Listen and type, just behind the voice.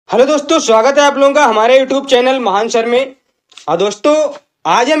Hello दोस्तों, स्वागत है आप लोगों का हमारे यूट्यूब चैनल महान सर में। और दोस्तों,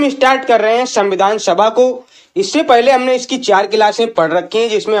 आज हम स्टार्ट कर रहे हैं संविधान सभा को। इससे पहले हमने इसकी 4 क्लासें पढ़ रखी हैं,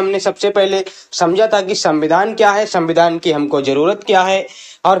 जिसमें हमने सबसे पहले समझा था कि संविधान क्या है, संविधान की हमको जरूरत क्या है,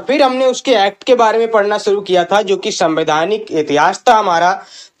 और फिर हमने उसके एक्ट के बारे में पढ़ना शुरू किया था, जो कि संवैधानिक इतिहास था हमारा।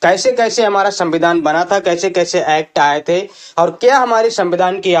 कैसे कैसे हमारा संविधान बना था, कैसे कैसे एक्ट आए थे, और क्या हमारे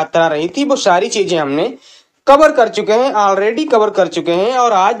संविधान की यात्रा रही थी, वो सारी चीजें हमने कवर कर चुके हैं, ऑलरेडी कवर कर चुके हैं।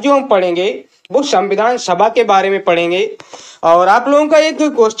 और आज जो हम पढ़ेंगे वो संविधान सभा के बारे में पढ़ेंगे। और आप लोगों का एक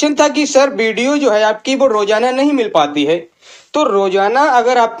क्वेश्चन था कि सर वीडियो जो है आपकी वो रोजाना नहीं मिल पाती है। तो रोजाना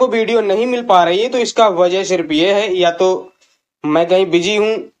अगर आपको वीडियो नहीं मिल पा रही है तो इसका वजह सिर्फ ये है, या तो मैं कहीं बिजी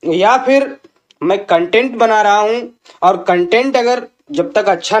हूँ या फिर मैं कंटेंट बना रहा हूँ। और कंटेंट अगर जब तक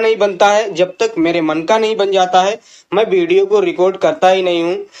अच्छा नहीं बनता है, जब तक मेरे मन का नहीं बन जाता है, मैं वीडियो को रिकॉर्ड करता ही नहीं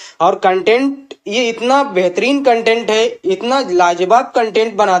हूँ। और कंटेंट ये इतना बेहतरीन कंटेंट है, इतना लाजवाब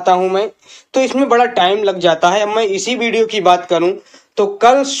कंटेंट बनाता हूँ मैं, तो इसमें बड़ा टाइम लग जाता है। अब मैं इसी वीडियो की बात करूँ तो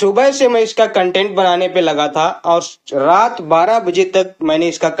कल सुबह से मैं इसका कंटेंट बनाने पे लगा था और रात 12 बजे तक मैंने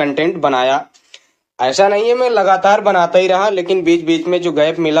इसका कंटेंट बनाया। ऐसा नहीं है मैं लगातार बनाता ही रहा, लेकिन बीच बीच में जो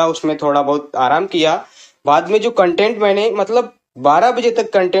गैप मिला उसमें थोड़ा बहुत आराम किया। बाद में जो कंटेंट मैंने 12 बजे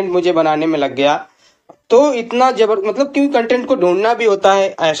तक कंटेंट मुझे बनाने में लग गया। तो इतना क्योंकि कंटेंट को ढूंढना भी होता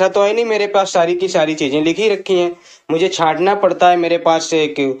है। ऐसा तो है नहीं मेरे पास सारी की सारी चीजें लिखी रखी हैं, मुझे छांटना पड़ता है। मेरे पास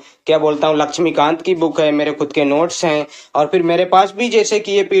एक क्या बोलता हूँ लक्ष्मीकांत की बुक है, मेरे खुद के नोट्स हैं, और फिर मेरे पास भी जैसे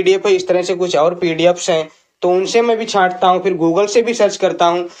कि ये पीडीएफ है, इस तरह से कुछ और पीडीएफ्स हैं, तो उनसे मैं भी छांटता हूँ, फिर गूगल से भी सर्च करता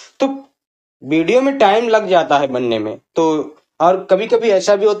हूँ। तो वीडियो में टाइम लग जाता है बनने में। तो और कभी कभी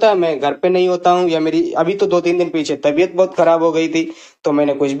ऐसा भी होता है मैं घर पे नहीं होता हूँ, या मेरी अभी तो 2-3 दिन पीछे तबीयत बहुत खराब हो गई थी, तो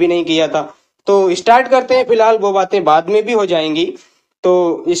मैंने कुछ भी नहीं किया था। तो स्टार्ट करते हैं, फिलहाल वो बातें बाद में भी हो जाएंगी।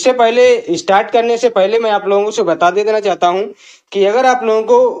 तो इससे पहले स्टार्ट करने से पहले मैं आप लोगों से बता दे देना चाहता हूँ कि अगर आप लोगों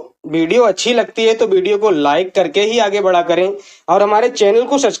को वीडियो अच्छी लगती है तो वीडियो को लाइक करके ही आगे बढ़ा करें, और हमारे चैनल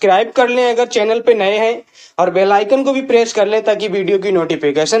को सब्सक्राइब कर लें अगर चैनल पे नए हैं, और बेल आइकन को भी प्रेस कर लें ताकि वीडियो की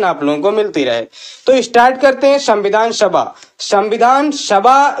नोटिफिकेशन आप लोगों को मिलती रहे। तो स्टार्ट करते हैं संविधान सभा। संविधान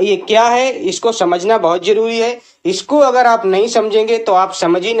सभा ये क्या है, इसको समझना बहुत जरूरी है। इसको अगर आप नहीं समझेंगे तो आप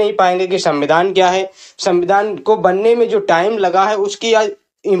समझ ही नहीं पाएंगे कि संविधान क्या है। संविधान को बनने में जो टाइम लगा है उसकी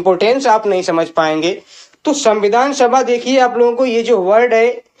इम्पोर्टेंस आप नहीं समझ पाएंगे। तो संविधान सभा देखिए, आप लोगों को ये जो वर्ड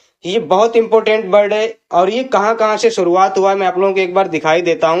है ये बहुत इंपॉर्टेंट वर्ड है, और ये कहाँ कहाँ से शुरुआत हुआ है मैं आप लोगों को एक बार दिखाई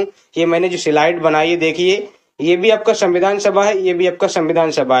देता हूँ। ये मैंने जो स्लाइड बनाई है देखिए, ये भी आपका संविधान सभा है, ये भी आपका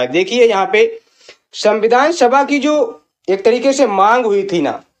संविधान सभा है। देखिए यहाँ पे संविधान सभा की जो एक तरीके से मांग हुई थी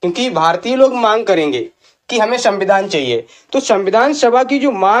ना, क्योंकि भारतीय लोग मांग करेंगे कि हमें संविधान चाहिए, तो संविधान सभा की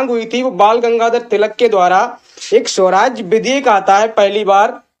जो मांग हुई थी वो बाल गंगाधर तिलक के द्वारा एक स्वराज विधेयक आता है।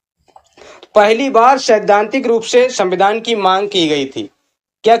 पहली बार सैद्धांतिक रूप से संविधान की मांग की गई थी।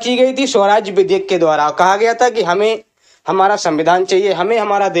 क्या की गई थी? स्वराज विधेयक के द्वारा कहा गया था कि हमें हमारा संविधान चाहिए, हमें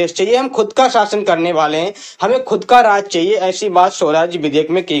हमारा देश चाहिए, हम खुद का शासन करने वाले हैं, हमें खुद का राज चाहिए। ऐसी बात स्वराज विधेयक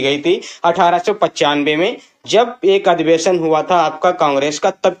में की गई थी 1895 में, जब एक अधिवेशन हुआ था आपका कांग्रेस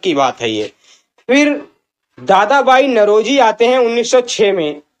का, तब की बात है ये। फिर दादा भाई नौरोजी आते हैं 1906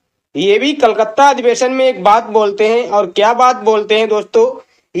 में, ये भी कलकत्ता अधिवेशन में एक बात बोलते हैं। और क्या बात बोलते हैं दोस्तों?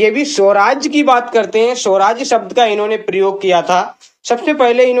 ये भी स्वराज की बात करते हैं। स्वराज शब्द का इन्होंने प्रयोग किया था। सबसे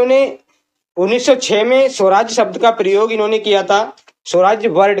पहले इन्होंने 1906 में स्वराज शब्द का प्रयोग इन्होंने किया था। स्वराज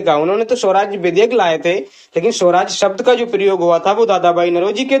वर्ड का, उन्होंने तो स्वराज विधेयक लाए थे, लेकिन स्वराज शब्द का जो प्रयोग हुआ था वो दादा भाई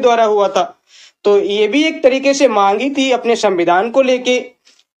नौरोजी के द्वारा हुआ था। तो ये भी एक तरीके से मांगी थी अपने संविधान को लेके।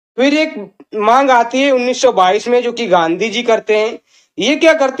 फिर एक मांग आती है 1922 में, जो कि गांधी जी करते हैं। ये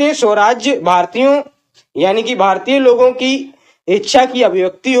क्या करते हैं? स्वराज्य भारतीयों यानी कि भारतीय लोगों की इच्छा की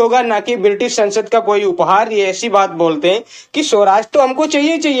अभिव्यक्ति होगा, ना कि ब्रिटिश संसद का कोई उपहार। ये ऐसी बात बोलते हैं कि स्वराज तो हमको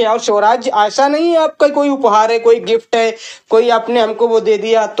चाहिए चाहिए, और स्वराज ऐसा नहीं है आपका कोई उपहार है, कोई गिफ्ट है, कोई आपने हमको वो दे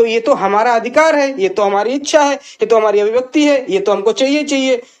दिया। तो ये तो हमारा अधिकार है, ये तो हमारी इच्छा है, ये तो हमारी अभिव्यक्ति है, ये तो हमको चाहिए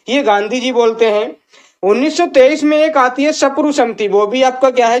चाहिए। ये गांधी जी बोलते हैं। 1923 में एक आती है सप्रू समिति, वो भी आपका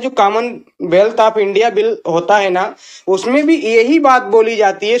क्या है, जो common wealth of India bill होता है ना, उसमें भी यही बात बोली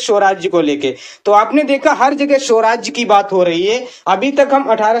जाती है स्वराज्य को लेके। तो आपने देखा हर जगह स्वराज्य की बात हो रही है। अभी तक हम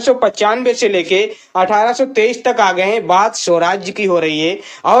 1895 से लेके 1823 तक आ गए हैं, बात स्वराज्य की हो रही है।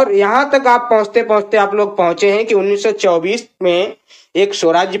 और यहाँ तक आप पहुंचते पहुंचते आप लोग पहुंचे हैं कि 1924 में एक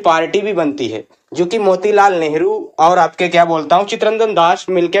स्वराज्य पार्टी भी बनती है, जो कि मोतीलाल नेहरू और आपके क्या बोलता हूँ चित्तरंजन दास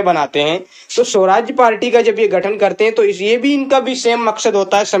मिलके बनाते हैं। तो स्वराज्य पार्टी का जब ये गठन करते हैं तो ये भी इनका भी सेम मकसद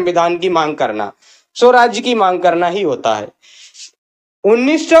होता है, संविधान की मांग करना, स्वराज्य की मांग करना ही होता है।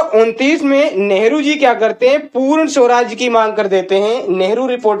 1929 में नेहरू जी क्या करते हैं, पूर्ण स्वराज की मांग कर देते हैं। नेहरू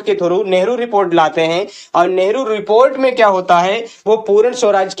रिपोर्ट के थ्रू नेहरू रिपोर्ट लाते हैं और नेहरू रिपोर्ट में क्या होता है, वो पूर्ण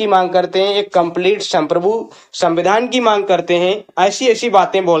स्वराज की मांग करते हैं, एक कंप्लीट संप्रभु संविधान की मांग करते हैं, ऐसी ऐसी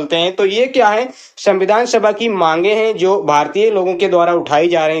बातें बोलते हैं। तो ये क्या है, संविधान सभा की मांगे हैं जो भारतीय लोगों के द्वारा उठाई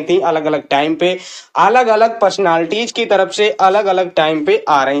जा रही थी, अलग अलग टाइम पे, अलग अलग पर्सनालिटीज की तरफ से अलग अलग टाइम पे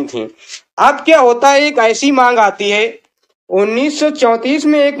आ रही थी। अब क्या होता है, एक ऐसी मांग आती है 1934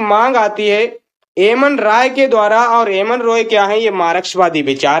 में, एक मांग आती है एमन राय के द्वारा। और एमन रॉय क्या है, ये मार्क्सवादी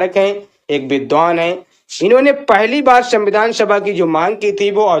विचारक हैं, एक विद्वान हैं। इन्होंने पहली बार संविधान सभा की जो मांग की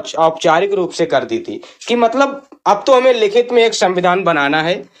थी वो औपचारिक रूप से कर दी थी कि मतलब अब तो हमें लिखित में एक संविधान बनाना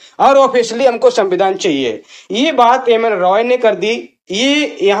है और ऑफिशियली हमको संविधान चाहिए। ये बात एमन रॉय ने कर दी।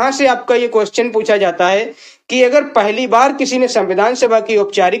 ये यहां से आपका ये क्वेश्चन पूछा जाता है कि अगर पहली बार किसी ने संविधान सभा की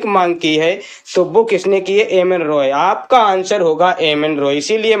औपचारिक मांग की है तो वो किसने की है, एमन रॉय। आपका आंसर होगा एमन रॉय।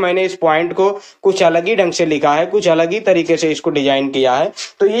 इसीलिए मैंने इस पॉइंट को कुछ अलग ही ढंग से लिखा है, कुछ अलग ही तरीके से इसको डिजाइन किया है।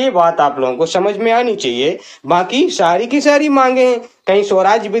 तो ये बात आप लोगों को समझ में आनी चाहिए। बाकी सारी की सारी मांगे हैं, कहीं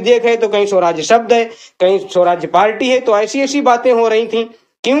स्वराज विधेयक है तो कहीं स्वराज शब्द है, कहीं स्वराज पार्टी है, तो ऐसी ऐसी बातें हो रही थी।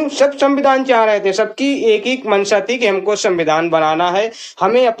 क्यों, सब संविधान चाह रहे थे, सबकी एक ही मंशा थी कि हमको संविधान बनाना है,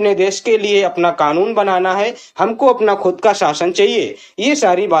 हमें अपने देश के लिए अपना कानून बनाना है, हमको अपना खुद का शासन चाहिए। ये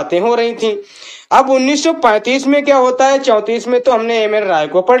सारी बातें हो रही थी। अब 1935 में क्या होता है, 34 में तो हमने एम एन राय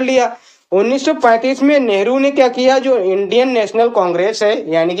को पढ़ लिया। 1935 में नेहरू ने क्या किया, जो इंडियन नेशनल कांग्रेस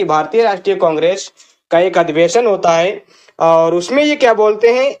है यानी कि भारतीय राष्ट्रीय कांग्रेस का एक अधिवेशन होता है और उसमें ये क्या बोलते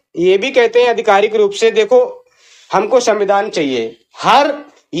हैं, ये भी कहते हैं आधिकारिक रूप से, देखो हमको संविधान चाहिए। हर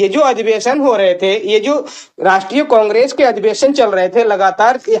ये जो अधिवेशन हो रहे थे, ये जो राष्ट्रीय कांग्रेस के अधिवेशन चल रहे थे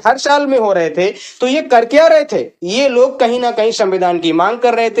लगातार, हर साल में हो रहे थे, तो ये कर क्या रहे थे, ये लोग कहीं ना कहीं संविधान की मांग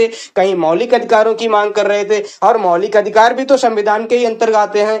कर रहे थे, कहीं मौलिक अधिकारों की मांग कर रहे थे। और मौलिक अधिकार भी तो संविधान के ही अंतर्गत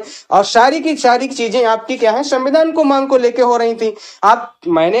आते हैं और सारी की सारी चीजें आपकी क्या है, संविधान को मांग को लेके हो रही थी।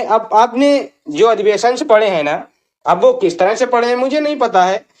 अब आपने जो अधिवेशन से पढ़े हैं ना, अब वो किस तरह से पढ़े हैं मुझे नहीं पता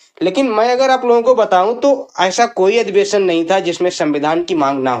है, लेकिन मैं अगर आप लोगों को बताऊं तो ऐसा कोई अधिवेशन नहीं था जिसमें संविधान की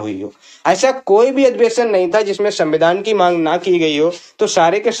मांग ना हुई हो। ऐसा कोई भी अधिवेशन नहीं था जिसमें संविधान की मांग ना की गई हो। तो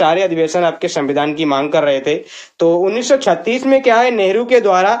सारे के सारे अधिवेशन आपके संविधान की मांग कर रहे थे। तो 1936 में क्या है, नेहरू के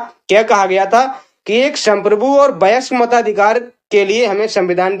द्वारा क्या कहा गया था कि एक संप्रभु और वयस्क मताधिकार के लिए हमें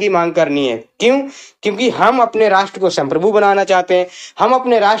संविधान की मांग करनी है। क्यों, क्योंकि हम अपने राष्ट्र को संप्रभु बनाना चाहते हैं, हम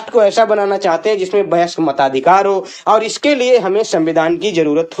अपने राष्ट्र को ऐसा बनाना चाहते हैं जिसमें वयस्क मताधिकार हो और इसके लिए हमें संविधान की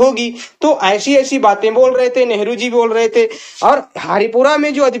जरूरत होगी। तो ऐसी ऐसी बातें बोल रहे थे, नेहरू जी बोल रहे थे। और हरिपुरा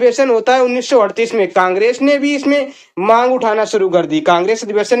में जो अधिवेशन होता है 1938 में, कांग्रेस ने भी इसमें मांग उठाना शुरू कर दी। कांग्रेस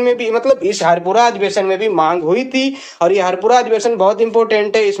अधिवेशन में भी, मतलब इस हरिपुरा अधिवेशन में भी मांग हुई थी। और ये हरिपुरा अधिवेशन बहुत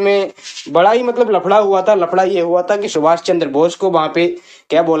इंपॉर्टेंट है, इसमें बड़ा ही मतलब लफड़ा हुआ था। लफड़ा ये हुआ था कि सुभाष चंद्र बोस को वहां पे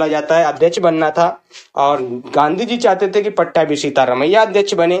क्या बोला जाता है, अध्यक्ष बनना था और गांधी जी चाहते थे कि पट्टाभी सीतारमैया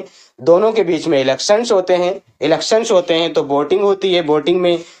अध्यक्ष बने। दोनों के बीच में इलेक्शंस होते हैं तो वोटिंग होती है। वोटिंग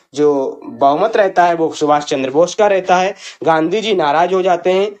में जो बहुमत रहता है वो सुभाष चंद्र बोस का रहता है। गांधी जी नाराज हो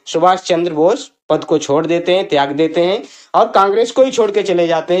जाते हैं, सुभाष चंद्र बोस पद को छोड़ देते हैं, त्याग देते हैं और कांग्रेस को ही छोड़ के चले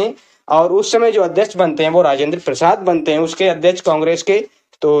जाते हैं। और उस समय जो अध्यक्ष बनते हैं वो राजेंद्र प्रसाद बनते हैं, उसके अध्यक्ष कांग्रेस के।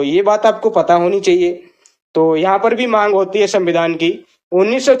 तो ये बात आपको पता होनी चाहिए। तो यहाँ पर भी मांग होती है संविधान की।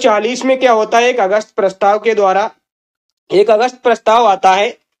 1940 में क्या होता है, एक अगस्त प्रस्ताव आता है।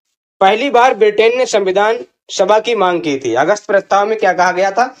 पहली बार ब्रिटेन ने संविधान सभा की मांग की थी। अगस्त प्रस्ताव में क्या कहा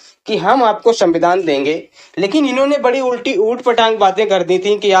गया था कि हम आपको संविधान देंगे, लेकिन इन्होंने बड़ी उल्टी ऊट पटांग बातें कर दी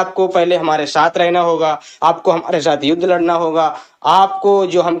थी कि आपको पहले हमारे साथ रहना होगा, आपको हमारे साथ युद्ध लड़ना होगा, आपको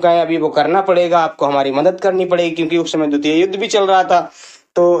जो हम कहें अभी वो करना पड़ेगा, आपको हमारी मदद करनी पड़ेगी, क्योंकि उस समय द्वितीय युद्ध भी चल रहा था।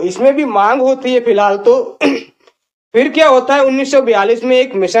 तो इसमें भी मांग होती है फिलहाल तो। फिर क्या होता है, 1942 में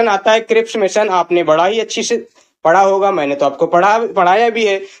एक मिशन आता है, क्रिप्स मिशन। आपने बड़ा ही अच्छी से पढ़ा होगा, मैंने तो आपको पढ़ाया भी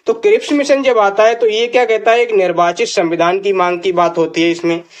है। तो क्रिप्स मिशन जब आता है तो ये क्या कहता है, एक निर्वाचित संविधान की मांग की बात होती है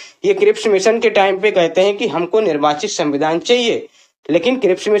इसमें। ये क्रिप्स मिशन के टाइम पे कहते हैं कि हमको निर्वाचित संविधान चाहिए, लेकिन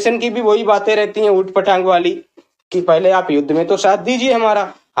क्रिप्स मिशन की भी वही बातें रहती हैं ऊट पटांग वाली कि पहले आप युद्ध में तो साथ दीजिए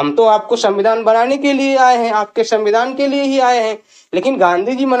हमारा, हम तो आपको संविधान बनाने के लिए आए हैं, आपके संविधान के लिए ही आए हैं। लेकिन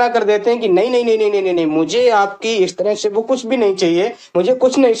गांधी जी मना कर देते हैं कि नहीं नहीं नहीं नहीं नहीं नहीं, मुझे आपकी इस तरह से वो कुछ भी नहीं चाहिए, मुझे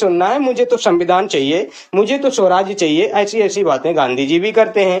कुछ नहीं सुनना है, मुझे तो संविधान चाहिए, मुझे तो स्वराज्य चाहिए। ऐसी ऐसी बातें गांधी जी भी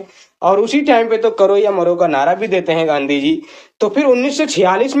करते हैं और उसी टाइम पे तो करो या मरो का नारा भी देते हैं गांधी जी। तो फिर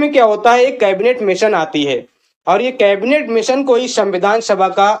 1946 में क्या होता है, एक कैबिनेट मिशन आती है और ये कैबिनेट मिशन को ही संविधान सभा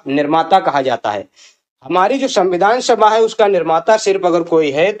का निर्माता कहा जाता है। हमारी जो संविधान सभा है उसका निर्माता सिर्फ अगर कोई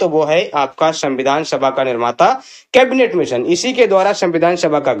है तो वो है आपका संविधान सभा का निर्माता कैबिनेट मिशन। इसी के द्वारा संविधान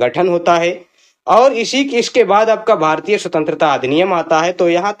सभा का गठन होता है और इसके बाद आपका भारतीय स्वतंत्रता अधिनियम आता है। तो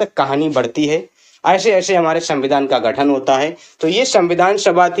यहाँ तक कहानी बढ़ती है। ऐसे ऐसे हमारे संविधान का गठन होता है। तो ये संविधान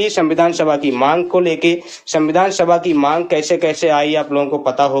सभा थी। संविधान सभा की मांग को लेके, संविधान सभा की मांग कैसे कैसे आई आप लोगों को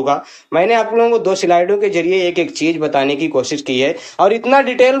पता होगा। मैंने आप लोगों को 2 स्लाइडों के जरिए एक एक चीज बताने की कोशिश की है, और इतना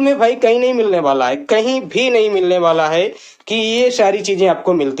डिटेल में भाई कहीं नहीं मिलने वाला है, कहीं भी नहीं मिलने वाला है कि ये सारी चीजें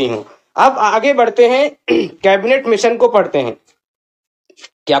आपको मिलती हों। अब आगे बढ़ते हैं, कैबिनेट मिशन को पढ़ते हैं।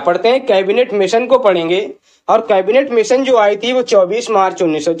 क्या पढ़ते हैं? कैबिनेट मिशन को पढ़ेंगे। और कैबिनेट मिशन जो आई थी वो 24 मार्च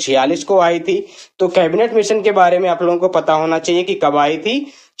 1946 को आई थी। तो कैबिनेट मिशन के बारे में आप लोगों को पता होना चाहिए कि कब आई थी।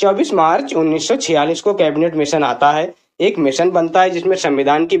 24 मार्च 1946 को कैबिनेट मिशन आता है। एक मिशन बनता है जिसमें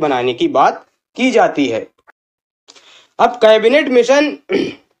संविधान की बनाने की बात की जाती है। अब कैबिनेट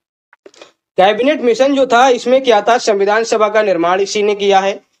मिशन जो था, इसमें क्या था, संविधान सभा का निर्माण इसी ने किया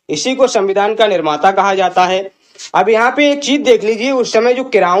है। इसी को संविधान का निर्माता कहा जाता है। अब यहाँ पे एक चीज देख लीजिए, उस समय जो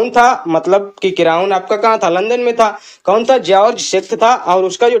क्राउन था, मतलब कि क्राउन आपका कहाँ था? लंदन में था। कौन था? जॉर्ज सिक्स्थ था। और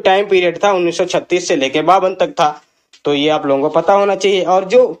उसका जो टाइम पीरियड था 1936 से लेके 52 तक था। तो ये आप लोगों को पता होना चाहिए। और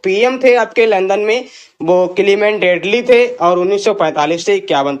जो पीएम थे आपके लंदन में, वो क्लीमेंट एटली थे और 1945 से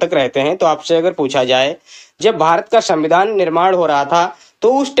 51 तक रहते हैं। तो आपसे अगर पूछा जाए जब भारत का संविधान निर्माण हो रहा था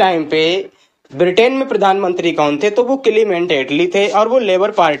तो उस टाइम पे ब्रिटेन में प्रधानमंत्री कौन थे? तो वो क्लीमेंट एटली थे और वो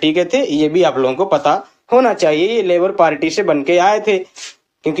लेबर पार्टी के थे। ये भी आप लोगों को पता होना चाहिए। ये लेबर पार्टी से बन के आए थे,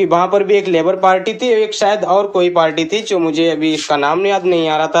 क्योंकि वहां पर भी एक लेबर पार्टी थी, एक शायद और कोई पार्टी थी जो मुझे अभी इसका नाम याद नहीं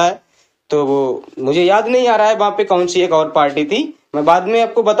आ रहा था। तो वो मुझे याद नहीं आ रहा है वहां पे कौन सी एक और पार्टी थी। मैं बाद में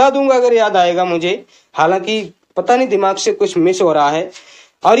आपको बता दूंगा अगर याद आएगा मुझे। हालांकि पता नहीं दिमाग से कुछ मिस हो रहा है।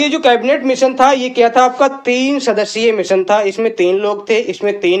 और ये जो कैबिनेट मिशन था, ये क्या था आपका? 3 सदस्यीय मिशन था। इसमें 3 लोग थे,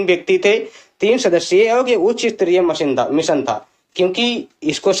 इसमें 3 व्यक्ति थे, 3 सदस्यीय और ये उच्च स्तरीय मिशन था। क्योंकि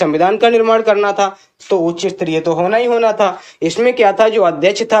इसको संविधान का निर्माण करना था तो उच्च स्तरीय तो होना ही होना था। इसमें क्या था, जो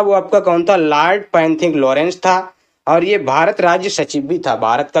अध्यक्ष था वो आपका कौन था? लॉर्ड पैंथिंग लॉरेंस था। और ये भारत राज्य सचिव भी था।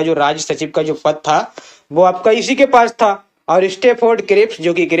 भारत का जो राज्य सचिव का जो पद था वो आपका इसी के पास था। और स्टेफोर्ड क्रिप्स,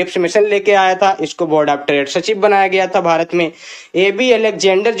 जो कि क्रिप्स मिशन लेके आया था, इसको बोर्ड ऑफ ट्रेड सचिव बनाया गया था भारत में। AB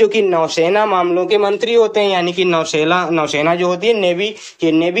अलेक्जेंडर, जो कि नौसेना मामलों के मंत्री होते हैं, यानी कि नौसेना जो होती है नेवी,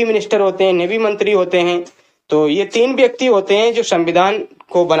 ये नेवी मिनिस्टर होते हैं, नेवी मंत्री होते हैं। तो ये 3 व्यक्ति होते हैं जो संविधान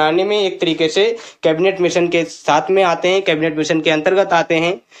को बनाने में एक तरीके से कैबिनेट मिशन के साथ में आते हैं, कैबिनेट मिशन के अंतर्गत आते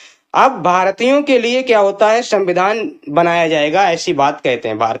हैं। अब भारतीयों के लिए क्या होता है? संविधान बनाया जाएगा, ऐसी बात कहते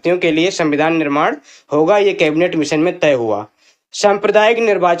हैं। भारतीयों के लिए संविधान निर्माण होगा, ये कैबिनेट मिशन में तय हुआ। सांप्रदायिक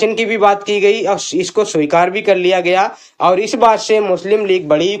निर्वाचन की भी बात की गई और इसको स्वीकार भी कर लिया गया। और इस बात से मुस्लिम लीग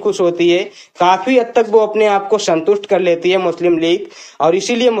बड़ी ही खुश होती है। काफी हद तक वो अपने आप को संतुष्ट कर लेती है मुस्लिम लीग, और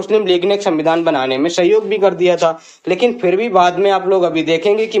इसीलिए मुस्लिम लीग ने संविधान बनाने में सहयोग भी कर दिया था। लेकिन फिर भी बाद में आप लोग अभी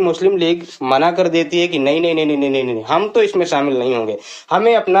देखेंगे कि मुस्लिम लीग मना कर देती है कि नहीं नहीं नहीं नहीं नहीं नहीं, नहीं, हम तो इसमें शामिल नहीं होंगे।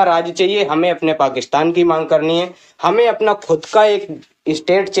 हमें अपना राज्य चाहिए, हमें अपने पाकिस्तान की मांग करनी है, हमें अपना खुद का एक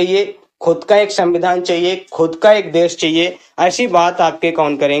स्टेट चाहिए, खुद का एक संविधान चाहिए, खुद का एक देश चाहिए। ऐसी बात आपके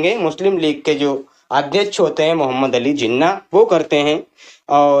कौन करेंगे? मुस्लिम लीग के जो अध्यक्ष होते हैं मोहम्मद अली जिन्ना, वो करते हैं।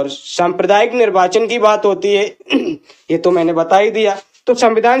 और सांप्रदायिक निर्वाचन की बात होती है ये तो मैंने बता ही दिया। तो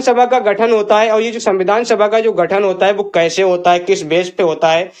संविधान सभा का गठन होता है। और ये जो संविधान सभा का जो गठन होता है वो कैसे होता है, किस बेस पे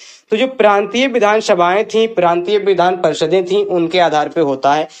होता है? तो जो प्रांतीय विधानसभाएं थी, प्रांतीय विधान परिषदें थी, उनके आधार पे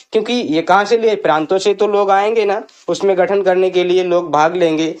होता है। क्योंकि ये कहाँ से लिए? प्रांतों से तो लोग आएंगे ना, उसमें गठन करने के लिए लोग भाग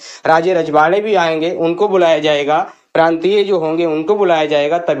लेंगे। राजे रजवाड़े भी आएंगे, उनको बुलाया जाएगा। प्रांतीय जो होंगे उनको बुलाया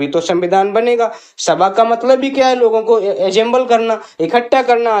जाएगा, तभी तो संविधान बनेगा। सभा का मतलब भी क्या है? लोगों को असेंबल करना, इकट्ठा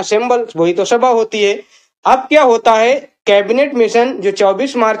करना, असेंबल, वही तो सभा होती है। अब क्या होता है? कैबिनेट मिशन जो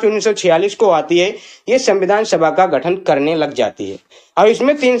 24 मार्च 1946 को आती है, ये संविधान सभा का गठन करने लग जाती है। और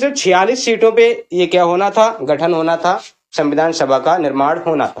इसमें 346 सीटों पे ये क्या होना था? गठन होना था, संविधान सभा का निर्माण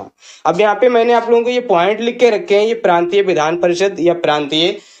होना था। अब यहाँ पे मैंने आप लोगों को ये पॉइंट लिख के रखे हैं। ये प्रांतीय विधान परिषद या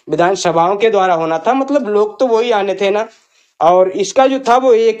प्रांतीय विधानसभाओं के द्वारा होना था, मतलब लोग तो वही आने थे ना। और इसका जो था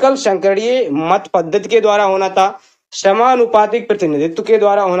वो एकल संकरीय मत पद्धति के द्वारा होना था, समानुपातिक प्रतिनिधित्व के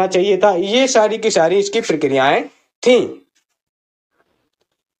द्वारा होना चाहिए था। ये सारी की सारी इसकी प्रक्रियाएं थी।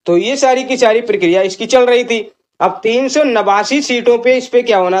 तो ये सारी की सारी प्रक्रिया इसकी चल रही थी। अब 389 सीटों पे इस पे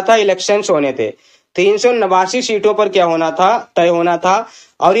क्या होना था? इलेक्शंस होने थे। 389 सीटों पर क्या होना था? तय होना था।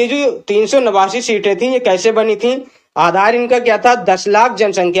 और ये जो 389 सीटें थी, ये कैसे बनी थी? आधार इनका क्या था? 10 लाख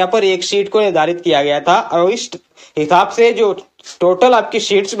जनसंख्या पर एक सीट को निर्धारित किया गया था। और इस हिसाब से जो टोटल आपकी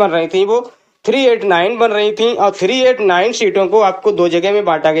सीट्स बन रही थी वो 389 बन रही थी। और 389 सीटों को आपको 2 जगह में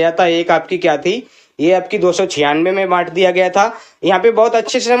बांटा गया था। एक आपकी क्या थी? ये आपकी 296 में बांट दिया गया था। यहाँ पे बहुत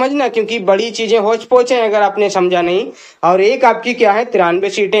अच्छे से समझना, क्योंकि बड़ी चीजें होच पोच हैं अगर आपने समझा नहीं। और एक आपकी क्या है 93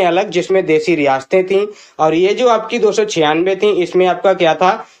 सीटें अलग, जिसमें देसी रियासतें थी। और ये जो आपकी 296 थी, इसमें आपका क्या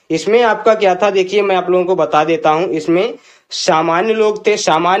था, इसमें आपका क्या था, देखिए मैं आप लोगों को बता देता हूँ। इसमें सामान्य लोग थे,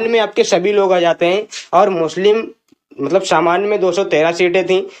 सामान्य में आपके सभी लोग आ जाते हैं। और मुस्लिम, मतलब सामान्य में 213 सीटें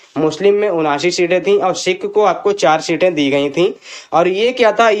थी, मुस्लिम में 79 सीटें थी, और सिख को आपको 4 सीटें दी गई थी। और ये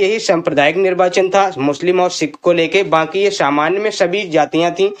क्या था, यही सांप्रदायिक निर्वाचन था मुस्लिम और सिख को लेके। बाकी ये सामान्य में सभी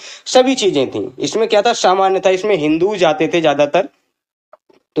जातियां थी, सभी चीजें थी। इसमें क्या था, सामान्य था, इसमें हिंदू जाते थे ज्यादातर।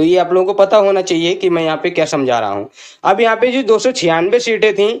 तो ये आप लोगों को पता होना चाहिए कि मैं यहाँ पे क्या समझा रहा हूँ। अब यहाँ पे जो 296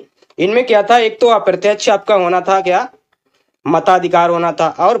 सीटें थी, इनमें क्या था, एक तो अप्रत्यक्ष आपका होना था क्या, मताधिकार होना था,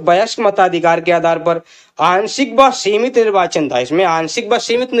 और वयस्क मताधिकार के आधार पर आंशिक व सीमित निर्वाचन था। इसमें आंशिक व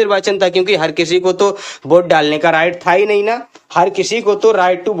सीमित निर्वाचन था, क्योंकि हर किसी को तो वोट डालने का राइट था ही नहीं ना, हर किसी को तो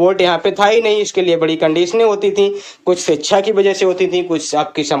राइट टू वोट यहाँ पे था ही नहीं। इसके लिए बड़ी कंडीशनें होती थी, कुछ शिक्षा की वजह से होती थी, कुछ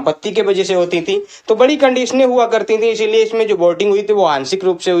आपकी संपत्ति की वजह से होती थी, तो बड़ी कंडीशनें हुआ करती थी। इसीलिए इसमें जो वोटिंग हुई थी वो आंशिक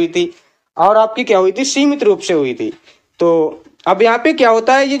रूप से हुई थी, और आपकी क्या हुई थी, सीमित रूप से हुई थी। तो अब यहाँ पे क्या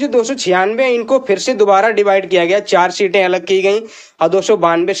होता है, ये जो 296 इनको फिर से दोबारा डिवाइड किया गया, 4 सीटें अलग की गई और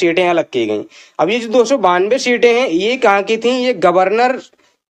 292 सीटें अलग की गई। अब ये जो 292 सीटें हैं, ये कहाँ की थी, ये गवर्नर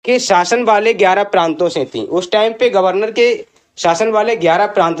के शासन वाले 11 प्रांतों से थी। उस टाइम पे गवर्नर के शासन वाले 11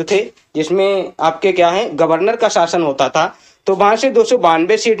 प्रांत थे, जिसमें आपके क्या है, गवर्नर का शासन होता था। तो वहां से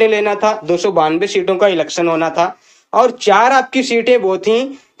 292 सीटें लेना था, 292 सीटों का इलेक्शन होना था। और 4 आपकी सीटें वो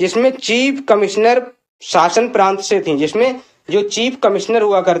थी जिसमें चीफ कमिश्नर शासन प्रांत से थी, जिसमें जो चीफ कमिश्नर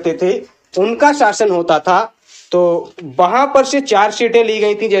हुआ करते थे उनका शासन होता था। तो वहां पर से 4 सीटें ली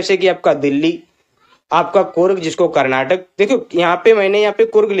गई थी, जैसे कि आपका दिल्ली, आपका कुर्ग जिसको कर्नाटक, देखो यहाँ पे मैंने यहाँ पे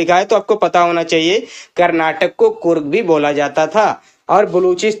कुर्ग लिखा है तो आपको पता होना चाहिए कर्नाटक को कुर्ग भी बोला जाता था, और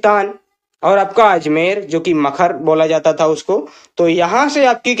बलूचिस्तान, और आपका अजमेर जो कि मखर बोला जाता था उसको। तो यहाँ से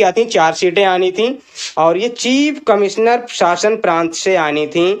आपकी क्या थी, 4 सीटें आनी थी, और ये चीफ कमिश्नर शासन प्रांत से आनी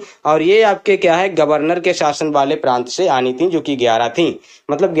थी, और ये आपके क्या है, गवर्नर के शासन वाले प्रांत से आनी थी, जो कि 11 थी,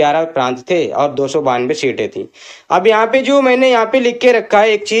 मतलब 11 प्रांत थे और 292 सीटें थी। अब यहाँ पे जो मैंने यहाँ पे लिख के रखा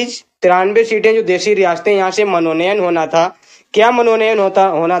है एक चीज, 93 सीटें जो देसी रियासतें, यहाँ से मनोनयन होना था। क्या मनोनयन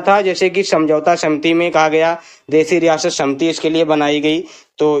होना था, जैसे कि समझौता समिति में कहा गया, देसी रियासत समिति इसके लिए बनाई गई।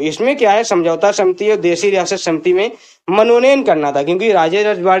 तो इसमें क्या है, समझौता समिति और देसी रियासत समिति में मनोनयन करना था, क्योंकि राजे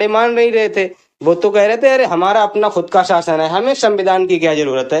रजवाड़े मान नहीं रहे थे। वो तो कह रहे थे अरे हमारा अपना खुद का शासन है, हमें संविधान की क्या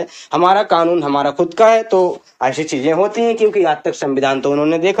जरूरत है, हमारा कानून हमारा खुद का है। तो ऐसी चीजें होती हैं, क्योंकि आज तक संविधान तो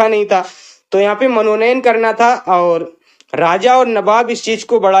उन्होंने देखा नहीं था। तो यहाँ पे मनोनयन करना था, और राजा और नवाब इस चीज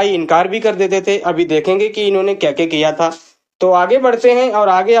को बड़ा ही इनकार भी कर देते थे। अभी देखेंगे कि इन्होंने क्या क्या किया था। तो आगे बढ़ते हैं और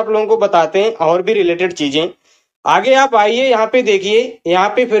आगे आप लोगों को बताते हैं और भी रिलेटेड चीजें। आगे आप आइए, यहाँ पे देखिए, यहाँ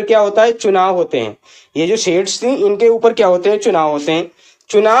पे फिर क्या होता है, चुनाव होते हैं। ये जो शेड्स थी इनके ऊपर क्या होते हैं, चुनाव होते हैं।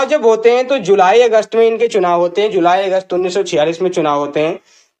 चुनाव जब होते हैं तो जुलाई अगस्त में इनके चुनाव होते हैं, जुलाई अगस्त 1946 में चुनाव होते हैं।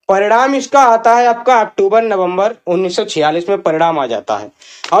 परिणाम इसका आता है आपका अक्टूबर नवंबर 1946 में परिणाम आ जाता है।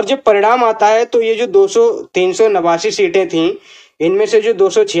 और जब परिणाम आता है तो ये जो 389 सीटें थी, इनमें से जो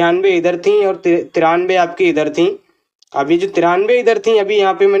 296 इधर थी और 93 आपकी इधर थी। अभी जो 93 इधर थी, अभी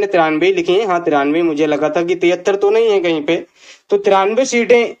यहाँ पे मैंने 93 लिखी है, हाँ 93, मुझे लगा था कि 73 तो नहीं है कहीं पे। तो 93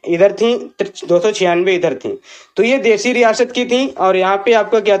 सीटें इधर थी, 296 इधर थी। तो ये देसी रियासत की थी। और यहाँ पे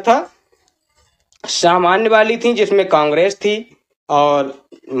आपका क्या था, सामान्य वाली थी जिसमें कांग्रेस थी, और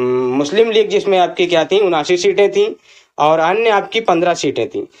मुस्लिम लीग जिसमें आपकी क्या थी, 79 सीटें थी, और अन्य आपकी 15 सीटें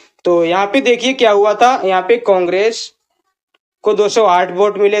थी। तो यहाँ पे देखिए क्या हुआ था, यहाँ पे कांग्रेस को 208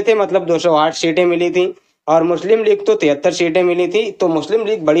 वोट मिले थे, मतलब 208 सीटें मिली थी, और मुस्लिम लीग तो 73 सीटें मिली थी। तो मुस्लिम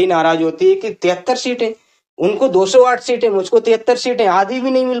लीग बड़ी नाराज होती है कि 73 सीटें, उनको 208 सीटें, मुझको 73 सीटें, आधी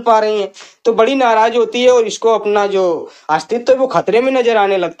भी नहीं मिल पा रही हैं। तो बड़ी नाराज होती है, और इसको अपना जो अस्तित्व है वो खतरे में नजर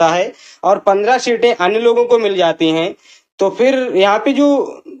आने लगता है, और 15 सीटें अन्य लोगों को मिल जाती हैं। तो फिर यहाँ पे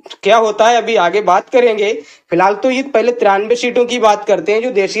जो क्या होता है अभी आगे बात करेंगे, फिलहाल तो ये पहले 93 सीटों की बात करते हैं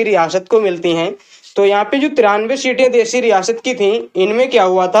जो देसी रियासत को मिलती हैं। तो यहाँ पे जो 93 सीटें देसी रियासत की थी, इनमें क्या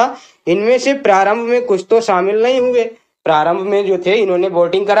हुआ था, इनमें से प्रारंभ में कुछ तो शामिल नहीं हुए, प्रारंभ में जो थे इन्होंने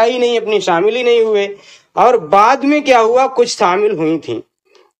वोटिंग कराई नहीं अपनी, शामिल ही नहीं हुए। और बाद में क्या हुआ, कुछ शामिल हुई थी,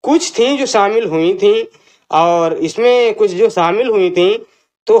 कुछ थी जो शामिल हुई थी, और इसमें कुछ जो शामिल हुई थी,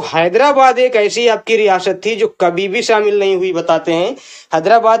 तो हैदराबाद एक ऐसी आपकी रियासत थी जो कभी भी शामिल नहीं हुई। बताते हैं,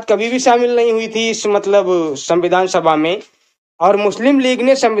 हैदराबाद कभी भी शामिल नहीं हुई थी इस मतलब संविधान सभा में। और मुस्लिम लीग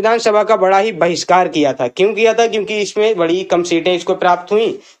ने संविधान सभा का बड़ा ही बहिष्कार किया था। क्यों किया था, क्योंकि इसमें बड़ी कम सीटें इसको प्राप्त हुई,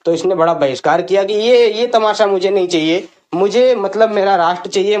 तो इसने बड़ा बहिष्कार किया कि ये तमाशा मुझे नहीं चाहिए, मुझे मतलब मेरा राष्ट्र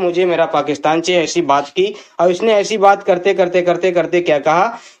चाहिए, मुझे मेरा पाकिस्तान चाहिए, ऐसी बात की। और इसने ऐसी बात करते करते करते करते क्या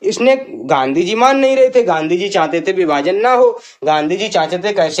कहा, इसने गांधी जी मान नहीं रहे थे, गांधी जी चाहते थे विभाजन ना हो, गांधी जी चाहते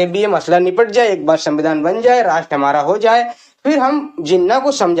थे कैसे भी ये मसला निपट जाए, एक बार संविधान बन जाए, राष्ट्र हमारा हो जाए, फिर हम जिन्ना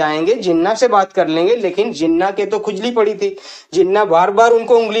को समझाएंगे, जिन्ना से बात कर लेंगे। लेकिन जिन्ना के तो खुजली पड़ी थी, जिन्ना बार बार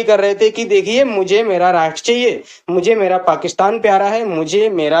उनको उंगली कर रहे थे कि देखिए मुझे मेरा राष्ट्र चाहिए, मुझे मेरा पाकिस्तान प्यारा है, मुझे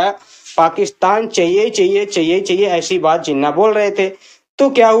मेरा पाकिस्तान चाहिए चाहिए चाहिए चाहिए, ऐसी बात जिन्ना बोल रहे थे। तो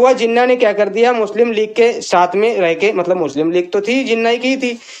क्या हुआ, जिन्ना ने क्या कर दिया, मुस्लिम लीग के साथ में रह के, मतलब मुस्लिम लीग तो थी, जिन्ना ही की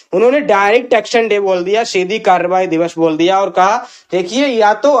थी, उन्होंने डायरेक्ट एक्शन डे बोल दिया, सीधी कार्रवाई दिवस बोल दिया और कहा देखिए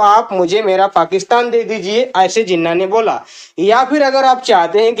या तो आप मुझे मेरा पाकिस्तान दे दीजिए, ऐसे जिन्ना ने बोला, या फिर अगर आप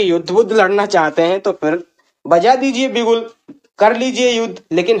चाहते हैं कि युद्ध बुद्ध लड़ना चाहते हैं तो फिर बजा दीजिए बिगुल, कर लीजिए युद्ध,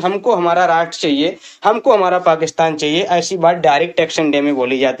 लेकिन हमको हमारा राष्ट्र चाहिए, हमको हमारा पाकिस्तान चाहिए, ऐसी बात डायरेक्ट एक्शन डे में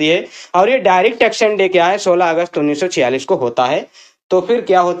बोली जाती है। और ये डायरेक्ट एक्शन डे क्या है, 16 अगस्त 1946 को होता है। तो फिर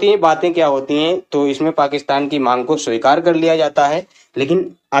क्या होती हैं बातें, क्या होती हैं, तो इसमें पाकिस्तान की मांग को स्वीकार कर लिया जाता है,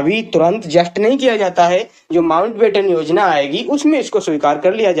 लेकिन अभी तुरंत जस्ट नहीं किया जाता है, जो माउंटबेटन योजना आएगी उसमें इसको स्वीकार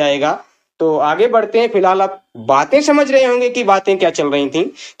कर लिया जाएगा। तो आगे बढ़ते हैं, फिलहाल आप बातें समझ रहे होंगे कि बातें क्या चल रही थी,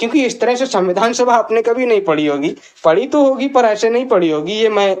 क्योंकि इस तरह से संविधान सभा आपने कभी नहीं पढ़ी होगी, पढ़ी तो होगी पर ऐसे नहीं पढ़ी होगी, ये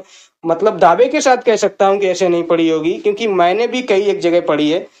मैं मतलब दावे के साथ कह सकता हूँ कि ऐसे नहीं पढ़ी होगी, क्योंकि मैंने भी कई एक जगह पढ़ी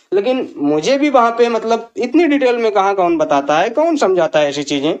है, लेकिन मुझे भी वहां पे मतलब इतनी डिटेल में कहाँ कौन बताता है, कौन समझाता है ऐसी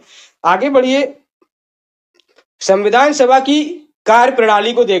चीजें। आगे बढ़िए, संविधान सभा की कार्य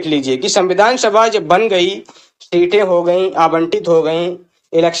प्रणाली को देख लीजिए कि संविधान सभा जब बन गई, सीटें हो गई, आवंटित हो गई,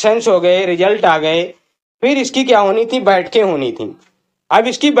 इलेक्शंस हो गए, रिजल्ट आ गए, फिर इसकी क्या होनी थी, बैठकें होनी थी। अब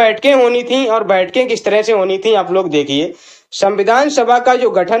इसकी बैठकें होनी थी, और बैठकें किस तरह से होनी थी आप लोग देखिए। संविधान सभा का जो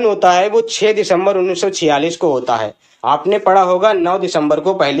गठन होता है वो 6 दिसंबर 1946 को होता है। आपने पढ़ा होगा 9 दिसंबर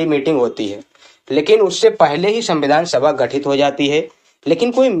को पहली मीटिंग होती है, लेकिन उससे पहले ही संविधान सभा गठित हो जाती है,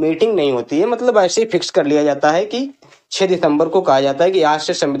 लेकिन कोई मीटिंग नहीं होती है, मतलब ऐसे ही फिक्स कर लिया जाता है कि 6 दिसंबर को कहा जाता है कि आज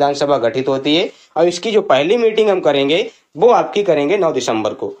से संविधान सभा गठित होती है, और इसकी जो पहली मीटिंग हम करेंगे वो आपकी करेंगे 9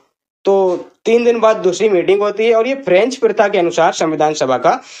 दिसंबर को। तो 3 दिन बाद दूसरी मीटिंग होती है, और ये फ्रेंच प्रथा के अनुसार संविधान सभा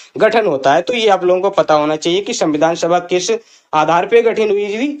का गठन होता है। तो ये आप लोगों को पता होना चाहिए कि संविधान सभा किस आधार पे गठित हुई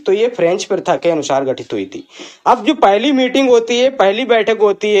थी, तो ये फ्रेंच प्रथा के अनुसार गठित हुई थी। अब जो पहली मीटिंग होती है, पहली बैठक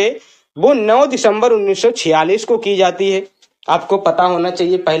होती है, वो 9 दिसंबर 1946 को की जाती है। आपको पता होना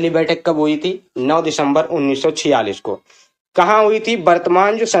चाहिए पहली बैठक कब हुई थी, 9 दिसंबर 1946 को। कहाँ हुई थी,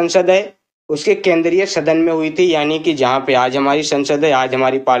 वर्तमान जो संसद है उसके केंद्रीय सदन में हुई थी, यानी कि जहाँ पे आज हमारी संसद है, आज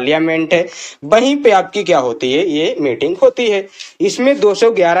हमारी पार्लियामेंट है, वहीं पे आपकी क्या होती है, ये मीटिंग होती है। इसमें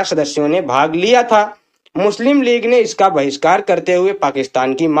 211 सदस्यों ने भाग लिया था। मुस्लिम लीग ने इसका बहिष्कार करते हुए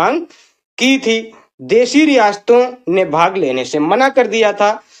पाकिस्तान की मांग की थी। देशी रियासतों ने भाग लेने से मना कर दिया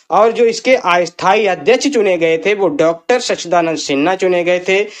था, और जो इसके अस्थायी अध्यक्ष चुने गए थे वो डॉक्टर सच्चिदानंद सिन्हा चुने गए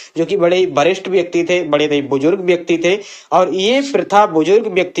थे, जो कि बड़े वरिष्ठ व्यक्ति थे, बड़े बुजुर्ग व्यक्ति थे। और ये प्रथा, बुजुर्ग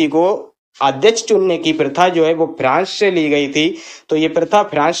व्यक्ति को अध्यक्ष चुनने की प्रथा जो है वो फ्रांस से ली गई थी। तो ये प्रथा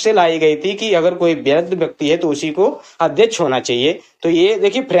फ्रांस से लाई गई थी कि अगर कोई वृद्ध व्यक्ति है तो उसी को अध्यक्ष होना चाहिए। तो ये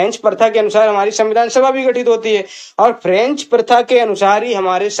देखिए, फ्रेंच प्रथा के अनुसार हमारी संविधान सभा भी गठित होती है, और फ्रेंच प्रथा के अनुसार ही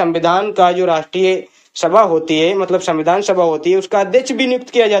हमारे संविधान का जो राष्ट्रीय सभा होती है, मतलब संविधान सभा होती है, उसका अध्यक्ष भी नियुक्त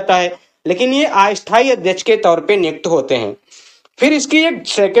किया जाता है, लेकिन ये अस्थायी अध्यक्ष के तौर पे नियुक्त होते हैं। फिर इसकी एक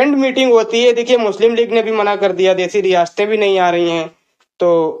सेकंड मीटिंग होती है। देखिए, मुस्लिम लीग ने भी मना कर दिया, देशी रियासतें भी नहीं आ रही हैं,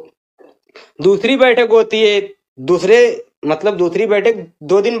 तो दूसरी बैठक होती है। दूसरी बैठक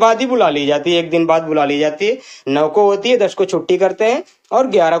 2 दिन बाद ही बुला ली जाती है, 1 दिन बाद बुला ली जाती है। 9 को होती है, 10 को छुट्टी करते हैं और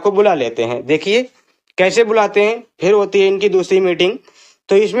 11 को बुला लेते हैं। देखिए कैसे बुलाते हैं। फिर होती है इनकी दूसरी मीटिंग।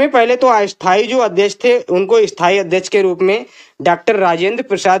 तो इसमें पहले तो अस्थायी जो अध्यक्ष थे उनको स्थायी अध्यक्ष के रूप में डॉक्टर राजेंद्र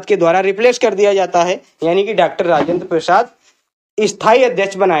प्रसाद के द्वारा रिप्लेस कर दिया जाता है, यानी कि डॉक्टर राजेंद्र प्रसाद स्थायी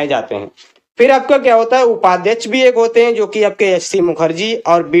अध्यक्ष बनाए जाते हैं। फिर आपका क्या होता है, उपाध्यक्ष भी एक होते हैं, जो कि आपके एस.सी. मुखर्जी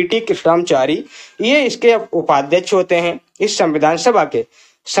और बी.टी. कृष्णाचारी, ये इसके उपाध्यक्ष होते हैं इस संविधान सभा के।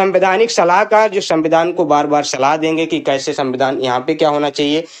 संवैधानिक सलाहकार, जो संविधान को बार बार सलाह देंगे कि कैसे संविधान, यहाँ पे क्या होना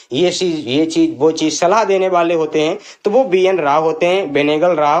चाहिए, ये चीज वो चीज सलाह देने वाले होते हैं, तो वो बी.एन. राव होते हैं,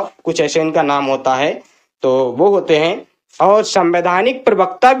 बेनेगल राव, कुछ ऐसे इनका नाम होता है, तो वो होते हैं। और संवैधानिक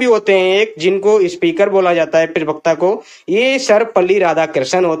प्रवक्ता भी होते हैं एक, जिनको स्पीकर बोला जाता है प्रवक्ता को, ये सर्वपल्ली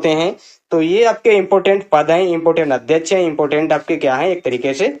राधाकृष्णन होते हैं। तो ये आपके इंपोर्टेंट पद हैं, इंपोर्टेंट अध्यक्ष हैं, इंपोर्टेंट आपके क्या हैं, एक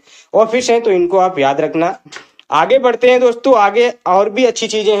तरीके से ऑफिस हैं, तो इनको आप याद रखना। आगे बढ़ते हैं दोस्तों, आगे और भी अच्छी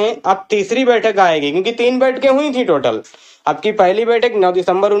चीजें हैं। अब तीसरी बैठक आएगी, क्योंकि 3 बैठकें हुई थी टोटल। आपकी पहली बैठक 9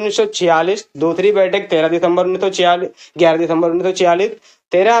 दिसंबर 1946, दूसरी बैठक 11 दिसंबर 1946,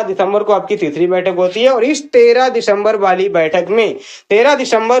 13 दिसंबर को आपकी तीसरी बैठक होती है और इस 13 दिसंबर वाली बैठक में 13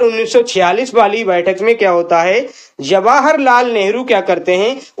 दिसंबर 1946 वाली बैठक में क्या होता है, जवाहरलाल नेहरू क्या करते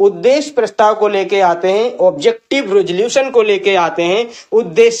हैं, उद्देश्य प्रस्ताव को लेके आते हैं, ऑब्जेक्टिव रेजोल्यूशन को लेके आते हैं,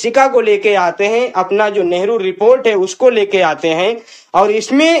 उद्देशिका को लेके आते हैं, अपना जो नेहरू रिपोर्ट है उसको लेके आते हैं। और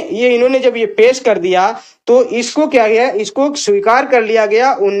इसमें ये इन्होंने जब ये पेश कर दिया तो इसको क्या गया, इसको स्वीकार कर लिया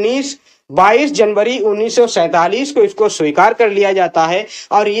गया। 22 जनवरी 1947 को इसको स्वीकार कर लिया जाता है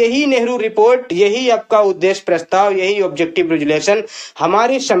और यही नेहरू रिपोर्ट, यही आपका उद्देश्य प्रस्ताव, यही ऑब्जेक्टिव रेजोल्यूशन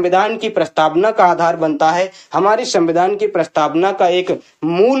हमारे संविधान की प्रस्तावना का आधार बनता है, हमारी संविधान की प्रस्तावना का एक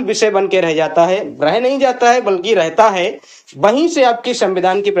मूल विषय बन के रह जाता है, रह नहीं जाता है बल्कि रहता है। वहीं से आपकी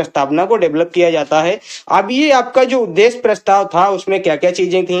संविधान की प्रस्तावना को डेवलप किया जाता है। अब ये आपका जो उद्देश्य प्रस्ताव था उसमें क्या क्या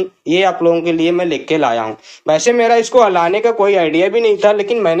चीजें थी, ये आप लोगों के लिए मैं लिख के लाया हूं। वैसे मेरा इसको लाने का कोई आइडिया भी नहीं था,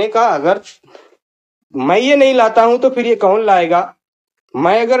 लेकिन मैंने कहा अगर मैं ये नहीं लाता हूं तो फिर ये कौन लाएगा,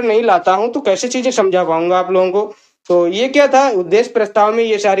 मैं अगर नहीं लाता हूं तो कैसे चीजें समझा पाऊंगा आप लोगों को। तो ये क्या था, उद्देश्य प्रस्ताव में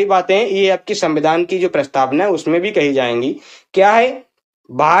ये सारी बातें, ये आपकी संविधान की जो प्रस्तावना है उसमें भी कही जाएंगी। क्या है,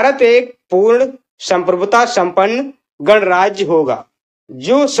 भारत एक पूर्ण संप्रभुता संपन्न गणराज्य होगा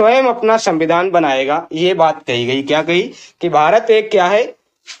जो स्वयं अपना संविधान बनाएगा, ये बात कही गई। क्या कही कि भारत एक क्या है,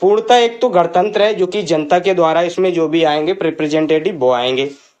 पूर्णतः एक तो गणतंत्र है जो कि जनता के द्वारा इसमें जो भी आएंगे रिप्रेजेंटेटिव वो आएंगे,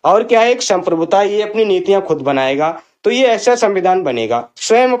 और क्या है, एक संप्रभुता, ये अपनी नीतियां खुद बनाएगा। तो ये ऐसा संविधान बनेगा,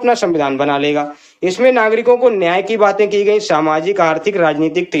 स्वयं अपना संविधान बना लेगा। इसमें नागरिकों को न्याय की बातें की गई, सामाजिक आर्थिक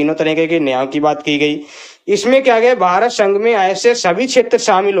राजनीतिक तीनों तरीके के न्याय की बात की गई। इसमें क्या गया, भारत संघ में ऐसे सभी क्षेत्र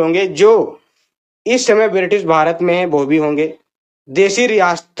शामिल होंगे जो इस समय ब्रिटिश भारत में है वो भी होंगे, देसी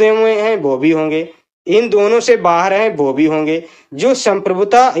रियासतों में हैं वो भी होंगे, इन दोनों से बाहर हैं वो भी होंगे। जो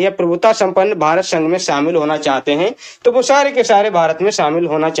संप्रभुता या प्रभुता संपन्न भारत संघ में शामिल होना चाहते हैं तो वो सारे के सारे भारत में शामिल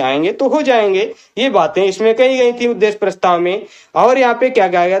होना चाहेंगे तो हो जाएंगे। ये बातें इसमें कही गई थी उद्देश्य प्रस्ताव में। और यहाँ पे क्या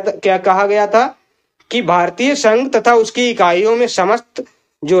कहा गया था कि भारतीय संघ तथा उसकी इकाइयों में समस्त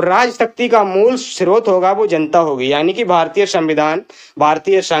जो राज शक्ति का मूल स्रोत होगा वो जनता होगी। यानी कि भारतीय संविधान,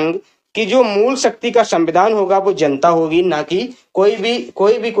 भारतीय संघ कि जो मूल शक्ति का संविधान होगा वो जनता होगी, ना कि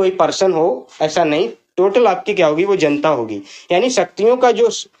कोई पर्सन हो, ऐसा नहीं। टोटल आपकी क्या होगी, वो जनता होगी। यानी शक्तियों का जो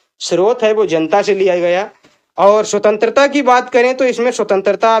स्रोत है वो जनता से लिया गया। और स्वतंत्रता की बात करें तो इसमें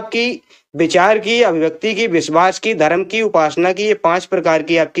स्वतंत्रता आपकी विचार की, अभिव्यक्ति की, विश्वास की, धर्म की, उपासना की, ये 5 प्रकार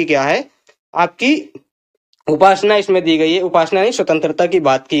की आपकी क्या है, आपकी उपासना इसमें दी गई है। उपासना नहीं, स्वतंत्रता की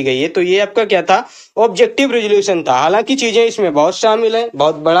बात की गई है। तो ये आपका क्या था, ऑब्जेक्टिव रेजोल्यूशन था। हालांकि चीजें इसमें बहुत शामिल हैं,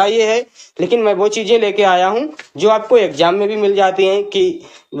 बहुत बड़ा ये है, लेकिन मैं वो चीजें लेके आया हूं जो आपको एग्जाम में भी मिल जाती हैं कि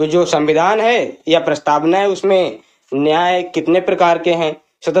जो संविधान है या प्रस्तावना है उसमें न्याय कितने प्रकार के हैं,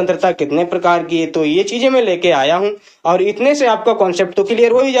 स्वतंत्रता कितने प्रकार की है। तो ये चीजें मैं लेके आया हूं और इतने से आपका कॉन्सेप्ट तो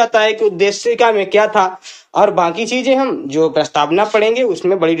क्लियर हो ही जाता है कि उद्देश्य में क्या था। और बाकी चीजें हम जो प्रस्तावना पढ़ेंगे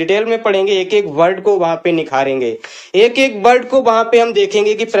उसमें बड़ी डिटेल में पढ़ेंगे, एक एक वर्ड को वहां पे निखारेंगे, एक एक वर्ड को वहां पे हम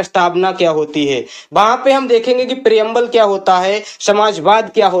देखेंगे कि प्रस्तावना क्या होती है, वहां पे हम देखेंगे कि प्रियम्बल क्या होता है,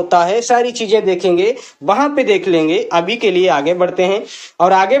 समाजवाद क्या होता है, सारी चीजें देखेंगे, वहां पे देख लेंगे। अभी के लिए आगे बढ़ते हैं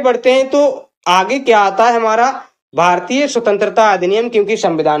और आगे बढ़ते हैं तो आगे क्या आता है हमारा भारतीय स्वतंत्रता अधिनियम, क्योंकि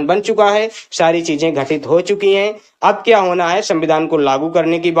संविधान बन चुका है, सारी चीजें घटित हो चुकी हैं। अब क्या होना है, संविधान को लागू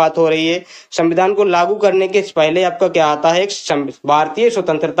करने की बात हो रही है। संविधान को लागू करने के पहले आपका क्या आता है, भारतीय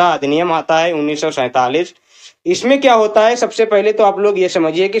स्वतंत्रता अधिनियम आता है 1947। इसमें क्या होता है, सबसे पहले तो आप लोग ये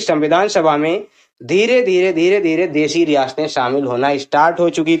समझिए कि संविधान सभा में धीरे धीरे देसी रियासतें शामिल होना स्टार्ट हो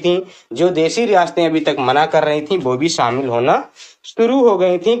चुकी थी। जो देसी रियासतें अभी तक मना कर रही थी वो भी शामिल होना शुरू हो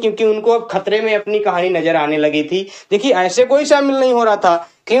गई थी, क्योंकि उनको अब खतरे में अपनी कहानी नजर आने लगी थी। देखिए ऐसे कोई शामिल नहीं हो रहा था,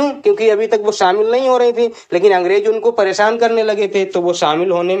 क्यों, क्योंकि अभी तक वो शामिल नहीं हो रही थी, लेकिन अंग्रेज उनको परेशान करने लगे थे तो वो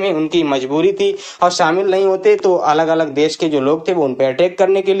शामिल होने में उनकी मजबूरी थी। और शामिल नहीं होते तो अलग अलग देश के जो लोग थे वो उन पर अटैक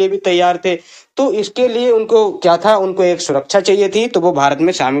करने के लिए भी तैयार थे। तो इसके लिए उनको क्या था, उनको एक सुरक्षा चाहिए थी, तो वो भारत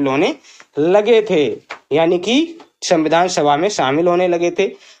में शामिल होने लगे थे, यानी कि संविधान सभा में शामिल होने लगे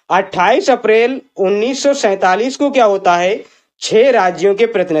थे। 28 अप्रैल 1947 को क्या होता है, 6 राज्यों के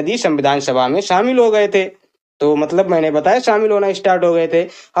प्रतिनिधि संविधान सभा में शामिल हो गए थे। तो मतलब मैंने बताया शामिल होना स्टार्ट हो गए थे।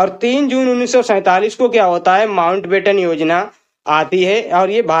 और 3 जून 1947 को क्या होता है, माउंटबेटन योजना आती है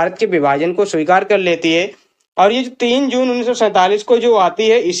और ये भारत के विभाजन को स्वीकार कर लेती है। और ये 3 जून 1947 को जो आती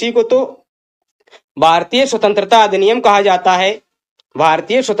है इसी को तो भारतीय स्वतंत्रता अधिनियम कहा जाता है।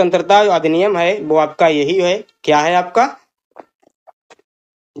 भारतीय स्वतंत्रता अधिनियम है वो आपका यही है, क्या है आपका,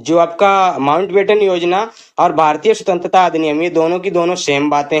 जो आपका माउंटबेटन योजना और भारतीय स्वतंत्रता अधिनियम, ये दोनों की दोनों सेम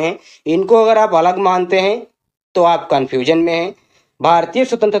बातें हैं। इनको अगर आप अलग मानते हैं तो आप कंफ्यूजन में हैं। भारतीय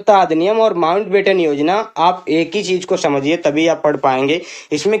स्वतंत्रता अधिनियम और माउंटबेटन योजना, आप एक ही चीज को समझिए तभी आप पढ़ पाएंगे।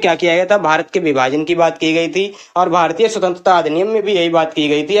 इसमें क्या किया गया था, भारत के विभाजन की बात की गई थी और भारतीय स्वतंत्रता अधिनियम में भी यही बात की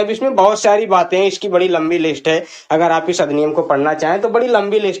गई थी। अब इसमें बहुत सारी बातें हैं, इसकी बड़ी लंबी लिस्ट है। अगर आप इस अधिनियम को पढ़ना चाहें तो बड़ी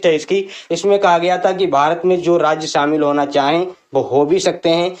लंबी लिस्ट है इसकी। इसमें कहा गया था कि भारत में जो राज्य शामिल होना चाहें वो हो भी सकते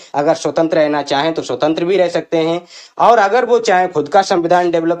हैं, अगर स्वतंत्र रहना चाहें तो स्वतंत्र भी रह सकते हैं, और अगर वो चाहें खुद का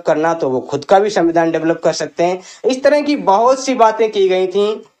संविधान डेवलप करना तो वो खुद का भी संविधान डेवलप कर सकते हैं। इस तरह की बहुत सी बातें की गई थी,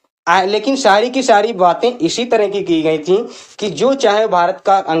 लेकिन सारी की सारी बातें इसी तरह की गई थी कि जो चाहे भारत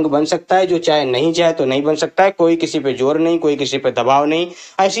का अंग बन सकता है, जो चाहे नहीं चाहे तो नहीं बन सकता है, कोई किसी पे जोर नहीं, कोई किसी पे दबाव नहीं।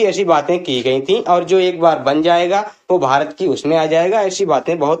 ऐसी ऐसी बातें की गई थी और जो एक बार बन जाएगा वो भारत की उसमें आ जाएगा। ऐसी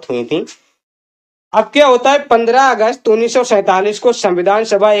बातें बहुत हुई थी। अब क्या होता है, 15 अगस्त 1947 को संविधान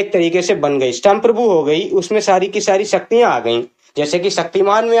सभा एक तरीके से बन गई, संप्रभु हो गई, उसमें सारी की सारी शक्तियां आ गईं। जैसे कि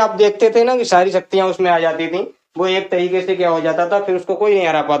शक्तिमान में आप देखते थे ना कि सारी शक्तियां उसमें आ जाती थी, वो एक तरीके से क्या हो जाता था, फिर उसको कोई नहीं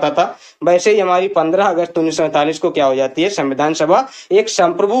हरा पाता था। वैसे ही हमारी 15 अगस्त 1947 को क्या हो जाती है, संविधान सभा एक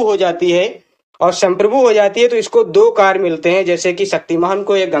संप्रभु हो जाती है। और संप्रभु हो जाती है तो इसको दो कार्य मिलते हैं, जैसे कि शक्तिमान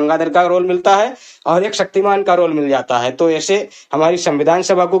को एक गंगाधर का रोल मिलता है और एक शक्तिमान का रोल मिल जाता है। तो ऐसे हमारी संविधान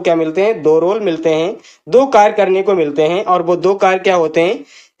सभा को क्या मिलते हैं, दो रोल मिलते हैं, दो कार्य करने को मिलते हैं। और वो दो कार्य क्या होते हैं,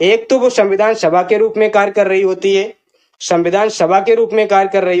 एक तो वो संविधान सभा के रूप में कार्य कर रही होती है, संविधान सभा के रूप में कार्य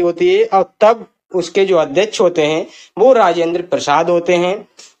कर रही होती है, और तब उसके जो अध्यक्ष होते हैं वो राजेंद्र प्रसाद होते हैं।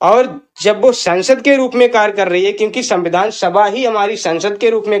 और जब वो संसद के रूप में कार्य कर रही है, क्योंकि संविधान सभा ही हमारी संसद के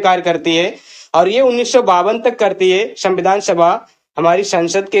रूप में कार्य करती है और ये 1952 तक करती है, संविधान सभा हमारी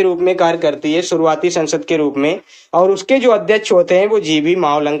संसद के रूप में कार्य करती है, शुरुआती संसद के रूप में। और उसके जो अध्यक्ष होते हैं वो जीबी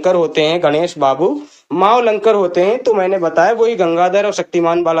मावलंकर होते हैं, गणेश बाबू मावलंकर होते हैं। तो मैंने बताया वही गंगाधर और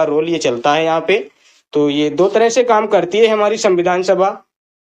शक्तिमान वाला रोल ये चलता है यहाँ पे। तो ये दो तरह से काम करती है हमारी संविधान सभा।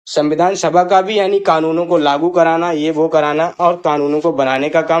 संविधान सभा का भी यानी कानूनों को लागू कराना, ये वो कराना, और कानूनों को बनाने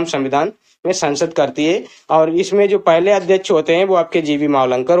का काम संविधान में संसद करती है। और इसमें जो पहले अध्यक्ष होते हैं वो आपके जीबी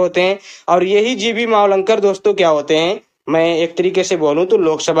मावलंकर होते हैं। और यही जीबी मावलंकर दोस्तों क्या होते हैं, मैं एक तरीके से बोलूं तो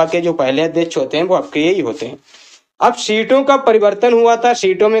लोकसभा के जो पहले अध्यक्ष होते हैं वो आपके यही होते हैं। अब सीटों का परिवर्तन हुआ था,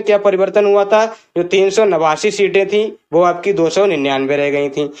 सीटों में क्या परिवर्तन हुआ था, जो 389 सीटें थी वो आपकी 299 रह गई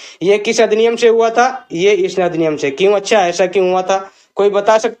थी। ये किस अधिनियम से हुआ था, ये इस अधिनियम से। क्यों, अच्छा ऐसा क्यों हुआ था, कोई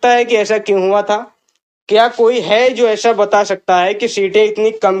बता सकता है कि ऐसा क्यों हुआ था? क्या कोई है जो ऐसा बता सकता है कि सीटें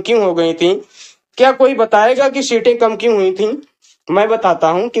इतनी कम क्यों हो गई थी? क्या कोई बताएगा कि सीटें कम क्यों हुई थी? मैं बताता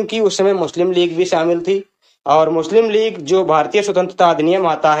हूं, क्योंकि उस समय मुस्लिम लीग भी शामिल थी और मुस्लिम लीग जो भारतीय स्वतंत्रता अधिनियम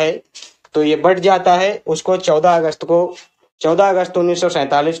आता है तो ये बढ़ जाता है। उसको 14 अगस्त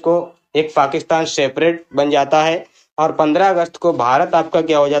 1947 को एक पाकिस्तान सेपरेट बन जाता है और 15 अगस्त को भारत आपका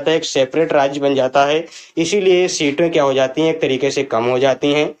क्या हो जाता है, एक सेपरेट राज्य बन जाता है। इसीलिए सीटें क्या हो जाती हैं, एक तरीके से कम हो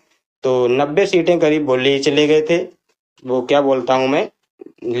जाती हैं। तो 90 सीटें करीब बोले चले गए थे, वो क्या बोलता हूं मैं,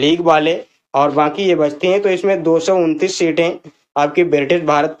 लीग वाले, और बाकी ये बचती हैं। तो इसमें 229 सीटें आपकी ब्रिटिश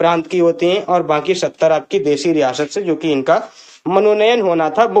भारत प्रांत की होती हैं और बाकी 70 आपकी देसी रियासत से, जो कि इनका मनोनयन होना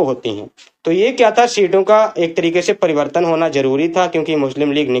था, वो होती हैं। तो ये क्या था, सीटों का एक तरीके से परिवर्तन होना जरूरी था, क्योंकि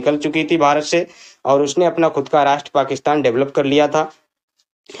मुस्लिम लीग निकल चुकी थी भारत से और उसने अपना खुद का राष्ट्र पाकिस्तान डेवलप कर लिया था।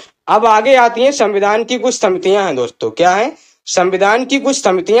 अब आगे आती हैं संविधान की कुछ समितियां हैं दोस्तों। क्या है, संविधान की कुछ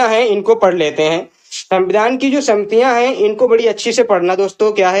समितियां हैं, इनको पढ़ लेते हैं। संविधान की जो समितियां हैं इनको बड़ी अच्छी से पढ़ना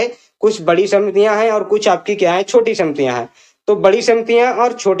दोस्तों। क्या है, कुछ बड़ी समितियां हैं और कुछ आपकी क्या है, छोटी समितियां हैं। तो बड़ी समितियां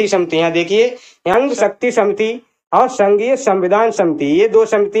और छोटी समितियां देखिए, अंग शक्ति समिति और संघीय संविधान समिति, ये दो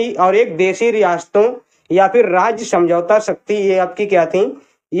समिति, और एक देशी रियासतों या फिर राज्य समझौता शक्ति, ये आपकी क्या थी,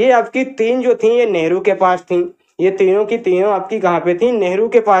 ये आपकी तीन जो थी ये नेहरू के पास थी। ये तीनों की तीनों आपकी कहाँ पे थी, नेहरू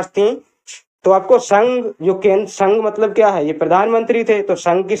के पास थी। तो आपको संघ, जो केंद्र, संघ मतलब क्या है, ये प्रधानमंत्री थे, तो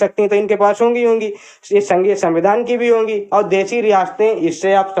संघ की शक्ति तो इनके पास होंगी ये संघीय संविधान की भी होंगी। और देशी रियासतें,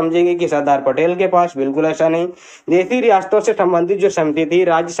 इससे आप समझेंगे कि सरदार पटेल के पास, बिल्कुल ऐसा नहीं। देशी रियासतों से संबंधित जो समिति थी,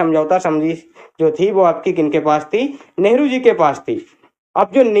 राज्य समझौता समिति जो थी, वो आपकी किनके पास थी, नेहरू जी के पास थी।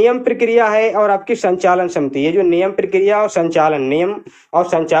 अब जो नियम प्रक्रिया है और आपकी संचालन समिति, ये जो नियम प्रक्रिया और संचालन, नियम और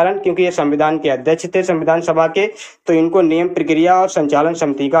संचालन, क्योंकि ये संविधान के अध्यक्ष थे संविधान सभा के, तो इनको नियम प्रक्रिया और संचालन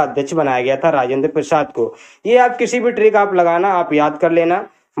समिति का अध्यक्ष बनाया गया था राजेंद्र प्रसाद को। ये आप किसी भी ट्रिक आप लगाना, आप याद कर लेना,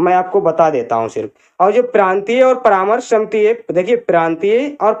 मैं आपको बता देता हूँ सिर्फ। और जो प्रांतीय और परामर्श समिति है, देखिए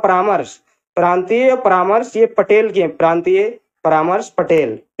प्रांतीय और परामर्श, प्रांतीय और परामर्श ये पटेल की है, प्रांतीय परामर्श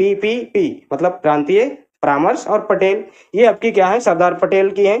पटेल, PPP मतलब प्रांतीय परामर्श और पटेल, ये आपकी क्या है, सरदार पटेल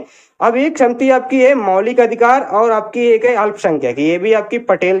की है। अब एक समिति आपकी है मौलिक अधिकार और आपकी एक है अल्पसंख्यक, ये भी आपकी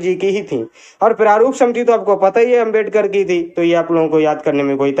पटेल जी की ही थी। और प्रारूप समिति तो आपको पता ही है अम्बेडकर की थी, तो ये आप लोगों को याद करने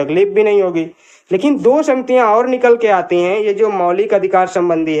में कोई तकलीफ भी नहीं होगी। लेकिन दो समितियां और निकल के आती हैं, ये जो मौलिक अधिकार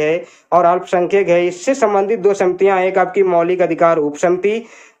संबंधी है और अल्पसंख्यक है, इससे संबंधित दो समितियां, एक आपकी मौलिक अधिकार उप समिति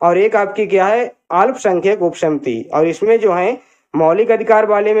और एक आपकी क्या है अल्पसंख्यक उप समिति। और इसमें जो है मौलिक अधिकार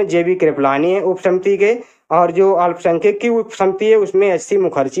वाले में जेबी कृपलानी है उप समिति के, और जो अल्पसंख्यक की उप समिति है उसमें एससी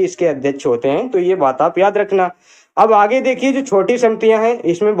मुखर्जी इसके अध्यक्ष होते हैं। तो ये बात आप याद रखना। अब आगे देखिए जो छोटी समितियां हैं,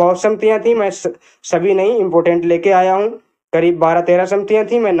 इसमें बहुत समितियां थी, मैं सभी नहीं इंपोर्टेंट लेके आया हूँ, करीब 12-13 समितियां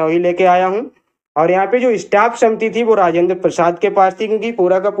थी, मैं 9 ही लेके आया हूँ। और यहाँ पे जो स्टाफ समिति थी वो राजेंद्र प्रसाद के पास थी, क्योंकि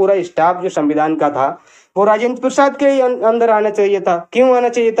पूरा का पूरा स्टाफ जो संविधान का था वो राजेंद्र प्रसाद के ही अंदर आना चाहिए था। क्यों आना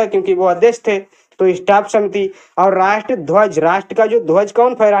चाहिए था? क्योंकि वो अध्यक्ष थे। तो स्टाफ समिति और राष्ट्र ध्वज, राष्ट्र का जो ध्वज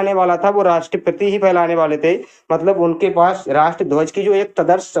कौन फहराने वाला था? वो राष्ट्रपति ही फहराने वाले थे। मतलब उनके पास राष्ट्र ध्वज की जो एक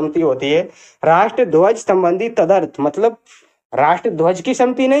तदर्थ समिति होती है, राष्ट्र ध्वज संबंधी तदर्थ, मतलब राष्ट्र ध्वज की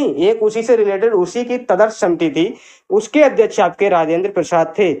समिति नहीं, एक उसी से रिलेटेड उसी की तदर्थ समिति थी, उसके अध्यक्ष आपके राजेंद्र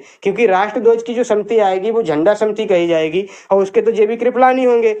प्रसाद थे। क्योंकि राष्ट्र ध्वज की जो समिति आएगी वो झंडा समिति कही जाएगी और उसके तो जेबी कृपलानी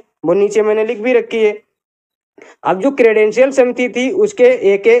होंगे, वो नीचे मैंने लिख भी रखी है। अब जो क्रेडेंशियल समिति थी उसके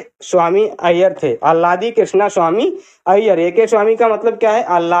ए स्वामी अय्यर थे, आह्लादी कृष्णा स्वामी अय्यर। ए स्वामी का मतलब क्या है?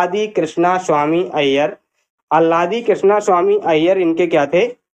 आह्लादी कृष्णा स्वामी अय्यर। आह्लादी कृष्णा स्वामी अय्यर इनके क्या थे?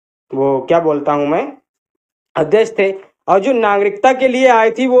 वो क्या बोलता हूं मैं, अध्यक्ष थे। और जो नागरिकता के लिए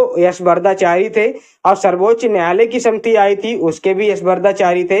आई थी वो एस बर्दाचारी थे। और सर्वोच्च न्यायालय की समिति आई थी उसके भी एस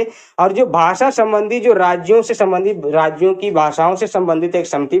बर्दाचारी थे। और जो भाषा संबंधी, जो राज्यों से संबंधित, राज्यों की भाषाओं से संबंधित एक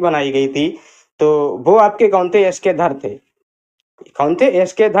समिति बनाई गई थी, तो वो आपके कौन थे? एस के धर थे। कौन थे?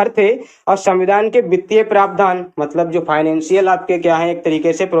 एस के धर थे। और संविधान के वित्तीय प्रावधान, मतलब जो फाइनेंशियल आपके क्या है एक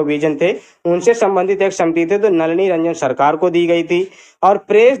तरीके से प्रोविजन थे, उनसे संबंधित एक समिति थे, तो नलिनी रंजन सरकार को दी गई थी। और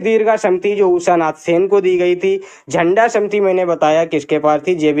प्रेस दीर्घा समिति जो उषा नाथ सेन को दी गई थी। झंडा समिति मैंने बताया किसके पास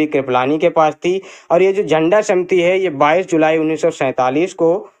थी? जेबी कृपलानी के पास थी। और ये जो झंडा समिति है ये 22 जुलाई 1947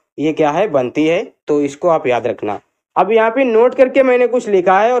 को ये क्या है बनती है, तो इसको आप याद रखना। अब यहाँ पे नोट करके मैंने कुछ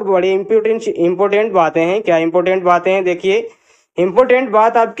लिखा है और बड़ी इंपोर्टेंट बातें हैं। क्या इंपोर्टेंट बातें हैं? देखिए, इंपोर्टेंट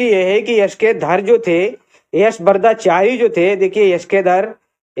बात आपकी यह है कि यश के धर जो थे, यश बर्दाचारी जो थे, देखिए यश के धर,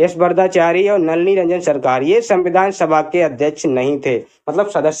 यश बर्दाचारी और नलिनी रंजन सरकार, ये संविधान सभा के अध्यक्ष नहीं थे, मतलब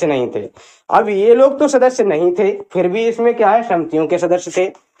सदस्य नहीं थे। अब ये लोग तो सदस्य नहीं थे, फिर भी इसमें क्या है समितियों के सदस्य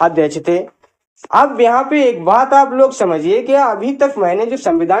थे, अध्यक्ष थे। अब यहाँ पे एक बात आप लोग समझिए, क्या अभी तक मैंने जो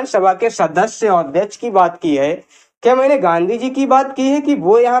संविधान सभा के सदस्य और अध्यक्ष की बात की है, क्या मैंने गांधी जी की बात की है कि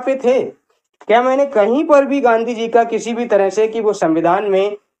वो यहाँ पे थे? क्या मैंने कहीं पर भी गांधी जी का किसी भी तरह से कि वो संविधान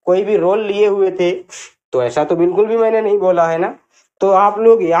में कोई भी रोल लिए हुए थे? तो ऐसा तो बिल्कुल भी मैंने नहीं बोला है ना। तो आप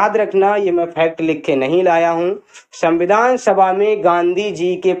लोग याद रखना, ये मैं फैक्ट लिख के नहीं लाया हूँ। संविधान सभा में गांधी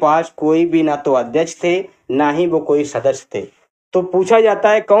जी के पास कोई भी ना तो अध्यक्ष थे ना ही वो कोई सदस्य थे। तो पूछा जाता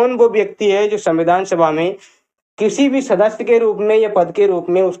है कौन वो व्यक्ति है जो संविधान सभा में किसी भी सदस्य के रूप में या पद के रूप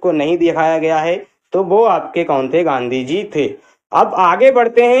में उसको नहीं दिखाया गया है? तो वो आपके कौन थे? गांधी जी थे। अब आगे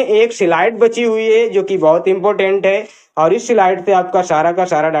बढ़ते हैं, एक स्लाइड बची हुई है जो कि बहुत इंपॉर्टेंट है और इस स्लाइड से आपका सारा का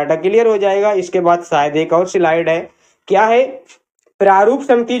सारा डाटा क्लियर हो जाएगा। इसके बाद शायद एक और स्लाइड है, क्या है? प्रारूप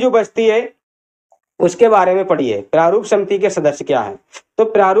समिति जो बचती है उसके बारे में पढ़िए। प्रारूप समिति के सदस्य क्या है? तो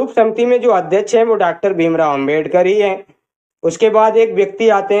प्रारूप समिति में जो अध्यक्ष है वो डॉक्टर भीमराव अंबेडकर ही है। उसके बाद एक व्यक्ति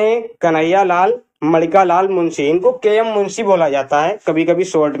आते हैं कन्हैया लाल मणिका लाल मुंशी, इनको के एम मुंशी बोला जाता है कभी कभी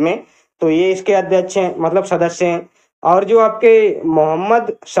शॉर्ट में, तो ये इसके अध्यक्ष हैं, मतलब सदस्य हैं। और जो आपके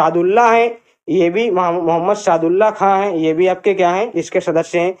मोहम्मद सादुल्ला हैं, ये भी मोहम्मद सादुल्ला खां हैं, ये भी आपके क्या हैं? इसके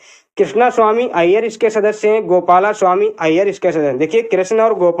सदस्य हैं। कृष्णा स्वामी अय्यर इसके सदस्य हैं। गोपाला स्वामी अय्यर इसके सदस्य हैं। देखिए कृष्ण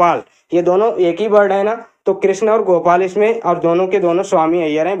और गोपाल ये दोनों एक ही वर्ड है ना, तो कृष्ण और गोपाल इसमें, और दोनों के दोनों स्वामी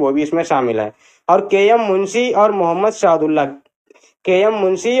अय्यर हैं, वो भी इसमें शामिल है। और के एम मुंशी और मोहम्मद सादुल्ला, के एम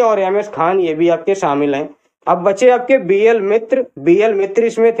मुंशी और एम एस खान ये भी आपके शामिल हैं। अब बचे आपके बी एल मित्र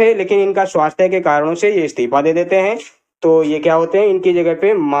इसमें थे, लेकिन इनका स्वास्थ्य के कारणों से ये इस्तीफा दे देते हैं, तो ये क्या होते हैं? इनकी जगह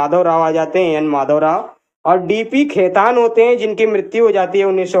पे माधव राव आ जाते हैं, एन माधव राव। और डीपी खेतान होते हैं जिनकी मृत्यु हो जाती है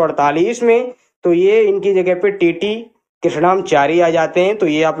 1948 में, तो ये इनकी जगह पे टीटी कृष्णामचारी आ जाते हैं। तो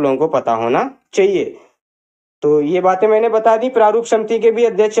ये आप लोगों को पता होना चाहिए। तो ये बातें मैंने बता दी। प्रारूप समिति के भी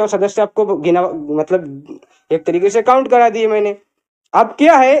अध्यक्ष और सदस्य आपको गिना, मतलब एक तरीके से काउंट करा दिए मैंने। अब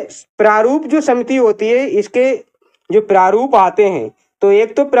क्या है, प्रारूप जो समिति होती है इसके जो प्रारूप आते हैं, तो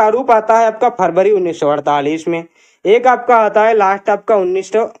एक तो प्रारूप आता है आपका फरवरी 1948 में, एक आपका आता है लास्ट आपका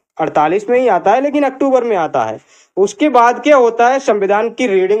 1948 में ही आता है, लेकिन अक्टूबर में आता है। उसके बाद क्या होता है, संविधान की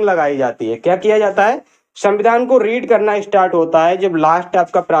रीडिंग लगाई जाती है। क्या किया जाता है? संविधान को रीड करना स्टार्ट होता है जब लास्ट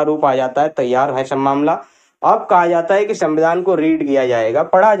आपका प्रारूप आ जाता है, तैयार है सब मामला। अब कहा जाता है कि संविधान को रीड किया जाएगा,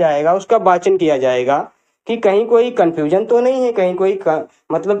 पढ़ा जाएगा, उसका वाचन किया जाएगा। कि कहीं कोई कंफ्यूजन तो नहीं है, कहीं कोई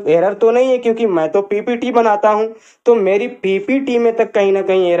मतलब एरर तो नहीं है, क्योंकि मैं तो पीपीटी बनाता हूं, तो मेरी पीपीटी में तक कहीं ना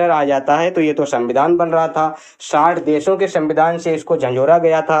कहीं एरर आ जाता है। तो ये तो संविधान बन रहा था, 60 देशों के संविधान से इसको झंझोरा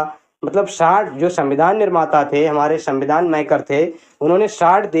गया था। मतलब 60 जो संविधान निर्माता थे, हमारे संविधान मेकर थे, उन्होंने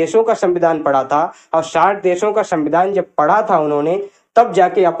 60 देशों का संविधान पढ़ा था, और 60 देशों का संविधान जब पढ़ा था उन्होंने, तब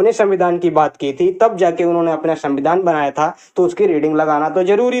जाके अपने संविधान की बात की थी, तब जाके उन्होंने अपना संविधान बनाया था। तो उसकी रीडिंग लगाना तो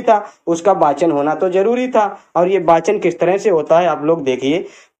जरूरी था, उसका वाचन होना तो जरूरी था। और ये वाचन किस तरह से होता है आप लोग देखिए।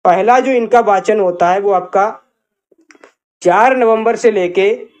 पहला जो इनका वाचन होता है वो आपका 4 नवंबर से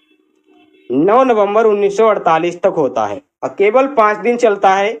लेके 9 नवंबर 1948 तक होता है, और केवल 5 दिन चलता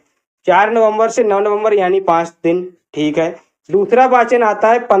है। 4 नवंबर से 9 नवंबर यानी 5 दिन, ठीक है। दूसरा वाचन आता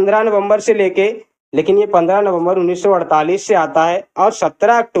है 15 नवंबर से लेके, लेकिन ये 15 नवंबर 1948 से आता है, और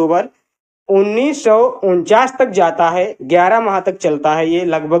 17 अक्टूबर 1949 तक जाता है। 11 माह तक चलता है, ये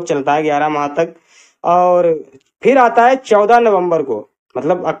लगभग चलता है 11 माह तक। और फिर आता है 14 नवंबर को,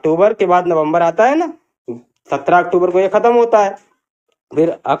 मतलब अक्टूबर के बाद नवंबर आता है ना, 17 अक्टूबर को ये खत्म होता है।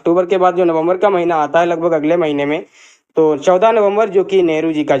 फिर अक्टूबर के बाद जो नवंबर का महीना आता है लगभग अगले महीने में, तो 14 नवंबर जो कि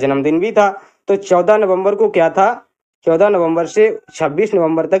नेहरू जी का जन्मदिन भी था, तो 14 नवंबर को क्या था, 14 नवंबर से 26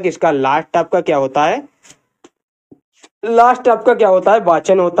 नवंबर तक इसका लास्ट आपका क्या होता है,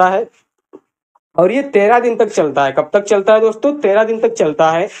 वाचन होता है। और ये 13 दिन तक चलता है। कब तक चलता है दोस्तों? 13 दिन तक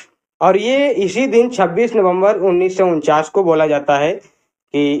चलता है। और ये इसी दिन 26 नवंबर 1949 को बोला जाता है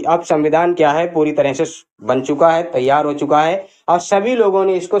कि अब संविधान क्या है, पूरी तरह से बन चुका है, तैयार हो चुका है, और सभी लोगों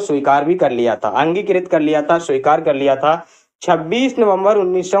ने इसको स्वीकार भी कर लिया था, अंगीकृत कर लिया था, स्वीकार कर लिया था। 26 नवंबर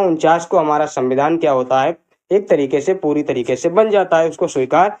 1949 को हमारा संविधान क्या होता है, एक तरीके से पूरी तरीके से बन जाता है, उसको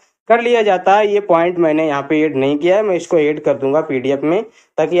स्वीकार कर लिया जाता है। ये पॉइंट मैंने यहाँ पे ऐड नहीं किया है, मैं इसको ऐड कर दूंगा पीडीएफ में,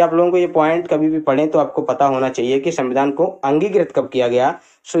 ताकि आप लोगों को ये पॉइंट कभी भी पढ़ें तो आपको पता होना चाहिए कि संविधान को अंगीकृत कब किया गया,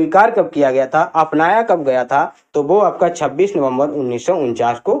 स्वीकार कब किया गया था, अपनाया कब गया था। तो वो आपका 26 नवंबर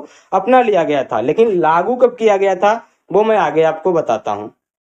 1949 को अपना लिया गया था, लेकिन लागू कब किया गया था वो मैं आगे आपको बताता हूँ।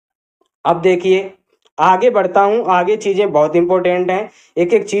 अब देखिए आगे बढ़ता हूँ, आगे चीजें बहुत इंपॉर्टेंट हैं,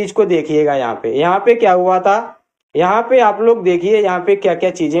 एक एक चीज को देखिएगा। यहाँ पे क्या हुआ था, यहाँ पे आप लोग देखिए यहाँ पे क्या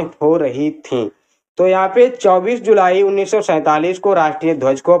क्या चीजें हो रही थी। तो यहाँ पे 24 जुलाई 1947 को राष्ट्रीय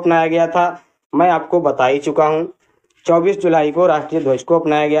ध्वज को अपनाया गया था, मैं आपको बता ही चुका हूँ। 24 जुलाई को राष्ट्रीय ध्वज को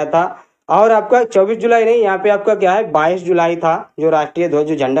अपनाया गया था। और आपका 24 जुलाई नहीं, यहाँ पे आपका क्या है, 22 जुलाई था जो राष्ट्रीय ध्वज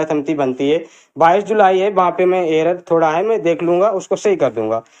जो झंडा समिति बनती है, 22 जुलाई है। वहां पे मैं एरर थोड़ा है, मैं देख लूंगा, उसको सही कर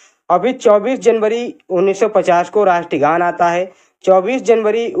दूंगा। अभी 24 जनवरी 1950 को राष्ट्रगान आता है। 24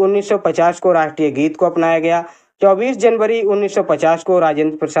 जनवरी 1950 को राष्ट्रीय गीत को अपनाया गया। 24 जनवरी 1950 को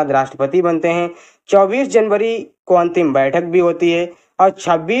राजेंद्र प्रसाद राष्ट्रपति बनते हैं। 24 जनवरी को अंतिम बैठक भी होती है। और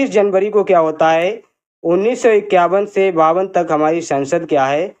 26 जनवरी को क्या होता है, 1951 से 52 तक हमारी संसद क्या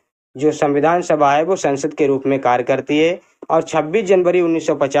है, जो संविधान सभा है वो संसद के रूप में कार्य करती है। और 26 जनवरी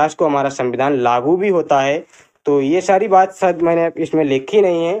 1950 को हमारा संविधान लागू भी होता है। तो ये सारी बात शायद मैंने इसमें लिखी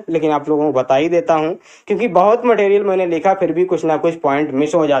नहीं है, लेकिन आप लोगों को बता ही देता हूँ, क्योंकि बहुत मटेरियल मैंने लिखा, फिर भी कुछ ना कुछ पॉइंट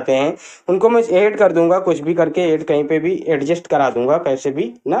मिस हो जाते हैं, उनको मैं ऐड कर दूंगा, कुछ भी करके ऐड कहीं पे भी एडजस्ट करा दूंगा, कैसे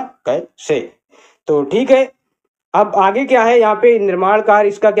भी ना कैसे। तो ठीक है, अब आगे क्या है, यहाँ पे निर्माण कार्य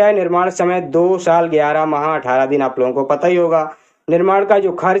इसका क्या है, निर्माण समय 2 साल 11 माह 18 दिन, आप लोगों को पता ही होगा। निर्माण का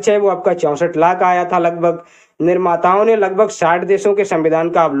जो खर्च है वो आपका 64 लाख आया था लगभग। निर्माताओं ने लगभग 60 देशों के संविधान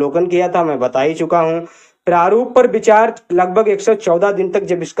का अवलोकन किया था, मैं बता ही चुका हूँ। प्रारूप पर विचार लगभग 114 दिन तक,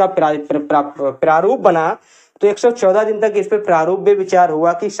 जब इसका प्रारूप बना तो 114 दिन तक इस पे प्रारूप पे विचार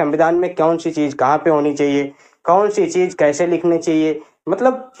हुआ कि संविधान में कौन सी चीज कहाँ पे होनी चाहिए, कौन सी चीज कैसे लिखनी चाहिए।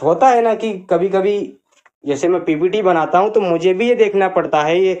 मतलब होता है ना कि कभी कभी जैसे मैं पीपीटी बनाता हूँ तो मुझे भी ये देखना पड़ता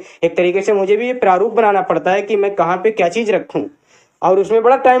है, ये एक तरीके से मुझे भी ये प्रारूप बनाना पड़ता है कि मैं कहाँ पे क्या चीज रखूँ, और उसमें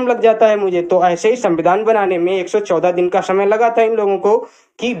बड़ा टाइम लग जाता है मुझे। तो ऐसे ही संविधान बनाने में 114 दिन का समय लगा था इन लोगों को,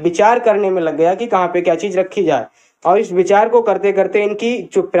 कि विचार करने में लग गया कि कहाँ पे क्या चीज रखी जाए। और इस विचार को करते करते इनकी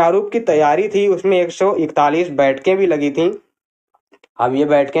जो प्रारूप की तैयारी थी उसमें 141 बैठकें भी लगी थी। अब ये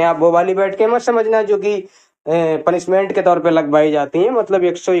बैठकें आप वो वाली बैठकें मत समझना जो कि पनिशमेंट के तौर पे लगवाई जाती हैं, मतलब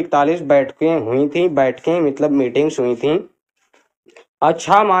 141 बैठकें हुई थी, बैठकें मतलब मीटिंग्स हुई थी, और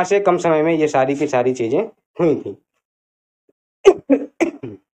 6 माह से कम समय में ये सारी की सारी चीजें हुई थी।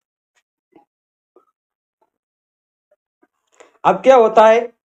 अब क्या होता है,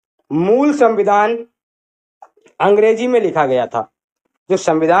 मूल संविधान अंग्रेजी में लिखा गया था। जो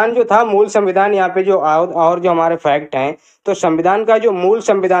संविधान जो था, मूल संविधान, यहाँ पे जो और जो हमारे फैक्ट हैं, तो संविधान का जो मूल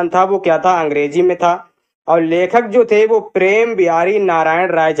संविधान था वो क्या था, अंग्रेजी में था। और लेखक जो थे वो प्रेम बिहारी नारायण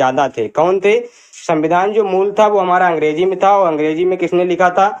राय ज्यादा थे। कौन थे? संविधान जो मूल था वो हमारा अंग्रेजी में था, और अंग्रेजी में किसने लिखा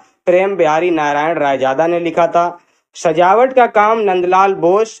था? प्रेम बिहारी नारायण राय ज्यादा ने लिखा था। सजावट का काम नंदलाल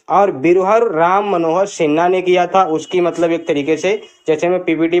बोस और बिरहर राम मनोहर सिन्हा ने किया था। उसकी मतलब एक तरीके से जैसे मैं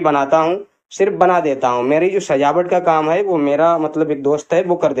पीपीटी बनाता हूँ, सिर्फ बना देता हूँ, मेरी जो सजावट का काम है वो मेरा मतलब एक दोस्त है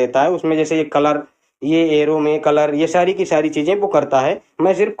वो कर देता है। उसमें जैसे ये कलर, ये एरो में कलर, ये सारी की सारी चीज़ें वो करता है।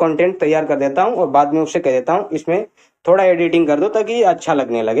 मैं सिर्फ कंटेंट तैयार कर देता हूँ और बाद में उससे कह देता हूँ इसमें थोड़ा एडिटिंग कर दो ताकि ये अच्छा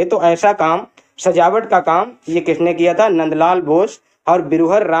लगने लगे। तो ऐसा काम, सजावट का काम ये किसने किया था? नंदलाल बोस और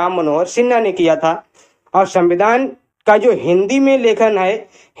बिरहर राम मनोहर सिन्हा ने किया था। और संविधान का जो हिंदी में लेखन है,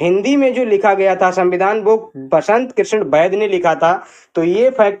 हिंदी में जो लिखा गया था संविधान, वो बसंत कृष्ण बैद ने लिखा था। तो ये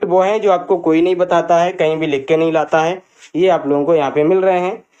फैक्ट वो हैं जो आपको कोई नहीं बताता है, कहीं भी लिख के नहीं लाता है, ये आप लोगों को यहाँ पे मिल रहे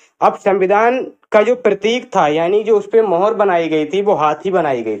हैं। अब संविधान का जो प्रतीक था, यानी जो उस पर मोहर बनाई गई थी, वो हाथी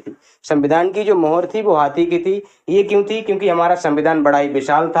बनाई गई थी। संविधान की जो मोहर थी वो हाथी की थी। ये क्यों थी? क्योंकि हमारा संविधान बड़ा ही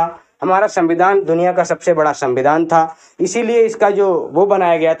विशाल था, हमारा संविधान दुनिया का सबसे बड़ा संविधान था, इसीलिए इसका जो वो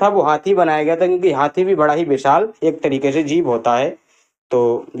बनाया गया था वो हाथी बनाया गया था, क्योंकि हाथी भी बड़ा ही विशाल एक तरीके से जीव होता है।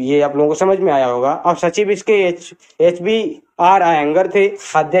 तो ये आप लोगों को समझ में आया होगा। और सचिव इसके HBR अयंगर थे,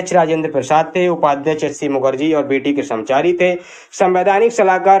 अध्यक्ष राजेंद्र प्रसाद थे, उपाध्यक्ष HC मुखर्जी और BT कृष्णचारी थे, संवैधानिक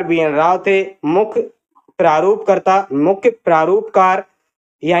सलाहकार BN राव थे, मुख्य प्रारूपकार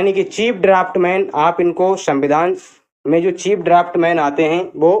यानी कि चीफ ड्राफ्टमैन, आप इनको संविधान में जो चीफ ड्राफ्टमैन आते हैं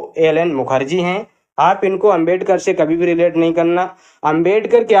वो LN मुखर्जी हैं। आप इनको अंबेडकर से कभी भी रिलेट नहीं करना।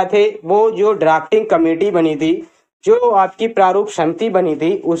 अंबेडकर क्या थे? वो जो ड्राफ्टिंग कमेटी बनी थी, जो आपकी प्रारूप समिति बनी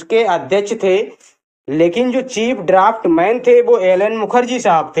थी, उसके अध्यक्ष थे, लेकिन जो चीफ ड्राफ्ट मैन थे वो LN मुखर्जी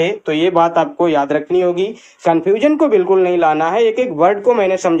साहब थे। तो ये बात आपको याद रखनी होगी, कंफ्यूजन को बिल्कुल नहीं लाना है। एक एक वर्ड को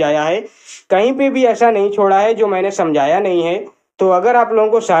मैंने समझाया है, कहीं पे भी ऐसा नहीं छोड़ा है जो मैंने समझाया नहीं है। तो अगर आप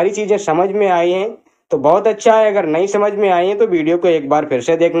लोगों को सारी चीज़ें समझ में आई हैं तो बहुत अच्छा है, अगर नहीं समझ में आई हैं तो वीडियो को एक बार फिर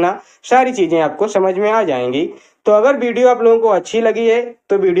से देखना, सारी चीज़ें आपको समझ में आ जाएंगी। तो अगर वीडियो आप लोगों को अच्छी लगी है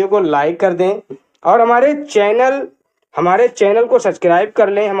तो वीडियो को लाइक कर दें और हमारे चैनल को सब्सक्राइब कर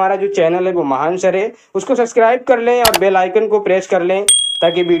लें। हमारा जो चैनल है वो महान सर है, उसको सब्सक्राइब कर लें और बेल आइकन को प्रेस कर लें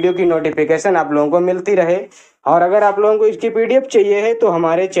ताकि वीडियो की नोटिफिकेशन आप लोगों को मिलती रहे। और अगर आप लोगों को इसकी PDF चाहिए है तो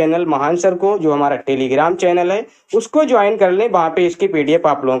हमारे चैनल महान सर को, जो हमारा टेलीग्राम चैनल है, उसको ज्वाइन कर लें, वहाँ पे इसकी PDF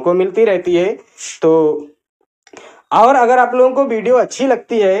आप लोगों को मिलती रहती है। तो और अगर आप लोगों को वीडियो अच्छी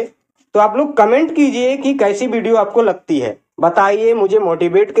लगती है तो आप लोग कमेंट कीजिए कि कैसी वीडियो आपको लगती है, बताइए, मुझे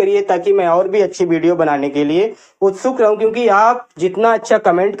मोटिवेट करिए ताकि मैं और भी अच्छी वीडियो बनाने के लिए उत्सुक रहूं। क्योंकि आप जितना अच्छा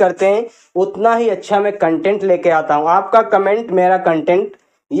कमेंट करते हैं उतना ही अच्छा मैं कंटेंट लेके आता हूं। आपका कमेंट, मेरा कंटेंट,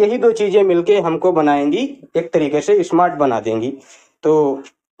 यही दो चीज़ें मिलके हमको बनाएंगी, एक तरीके से स्मार्ट बना देंगी। तो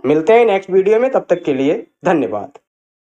मिलते हैं नेक्स्ट वीडियो में, तब तक के लिए धन्यवाद।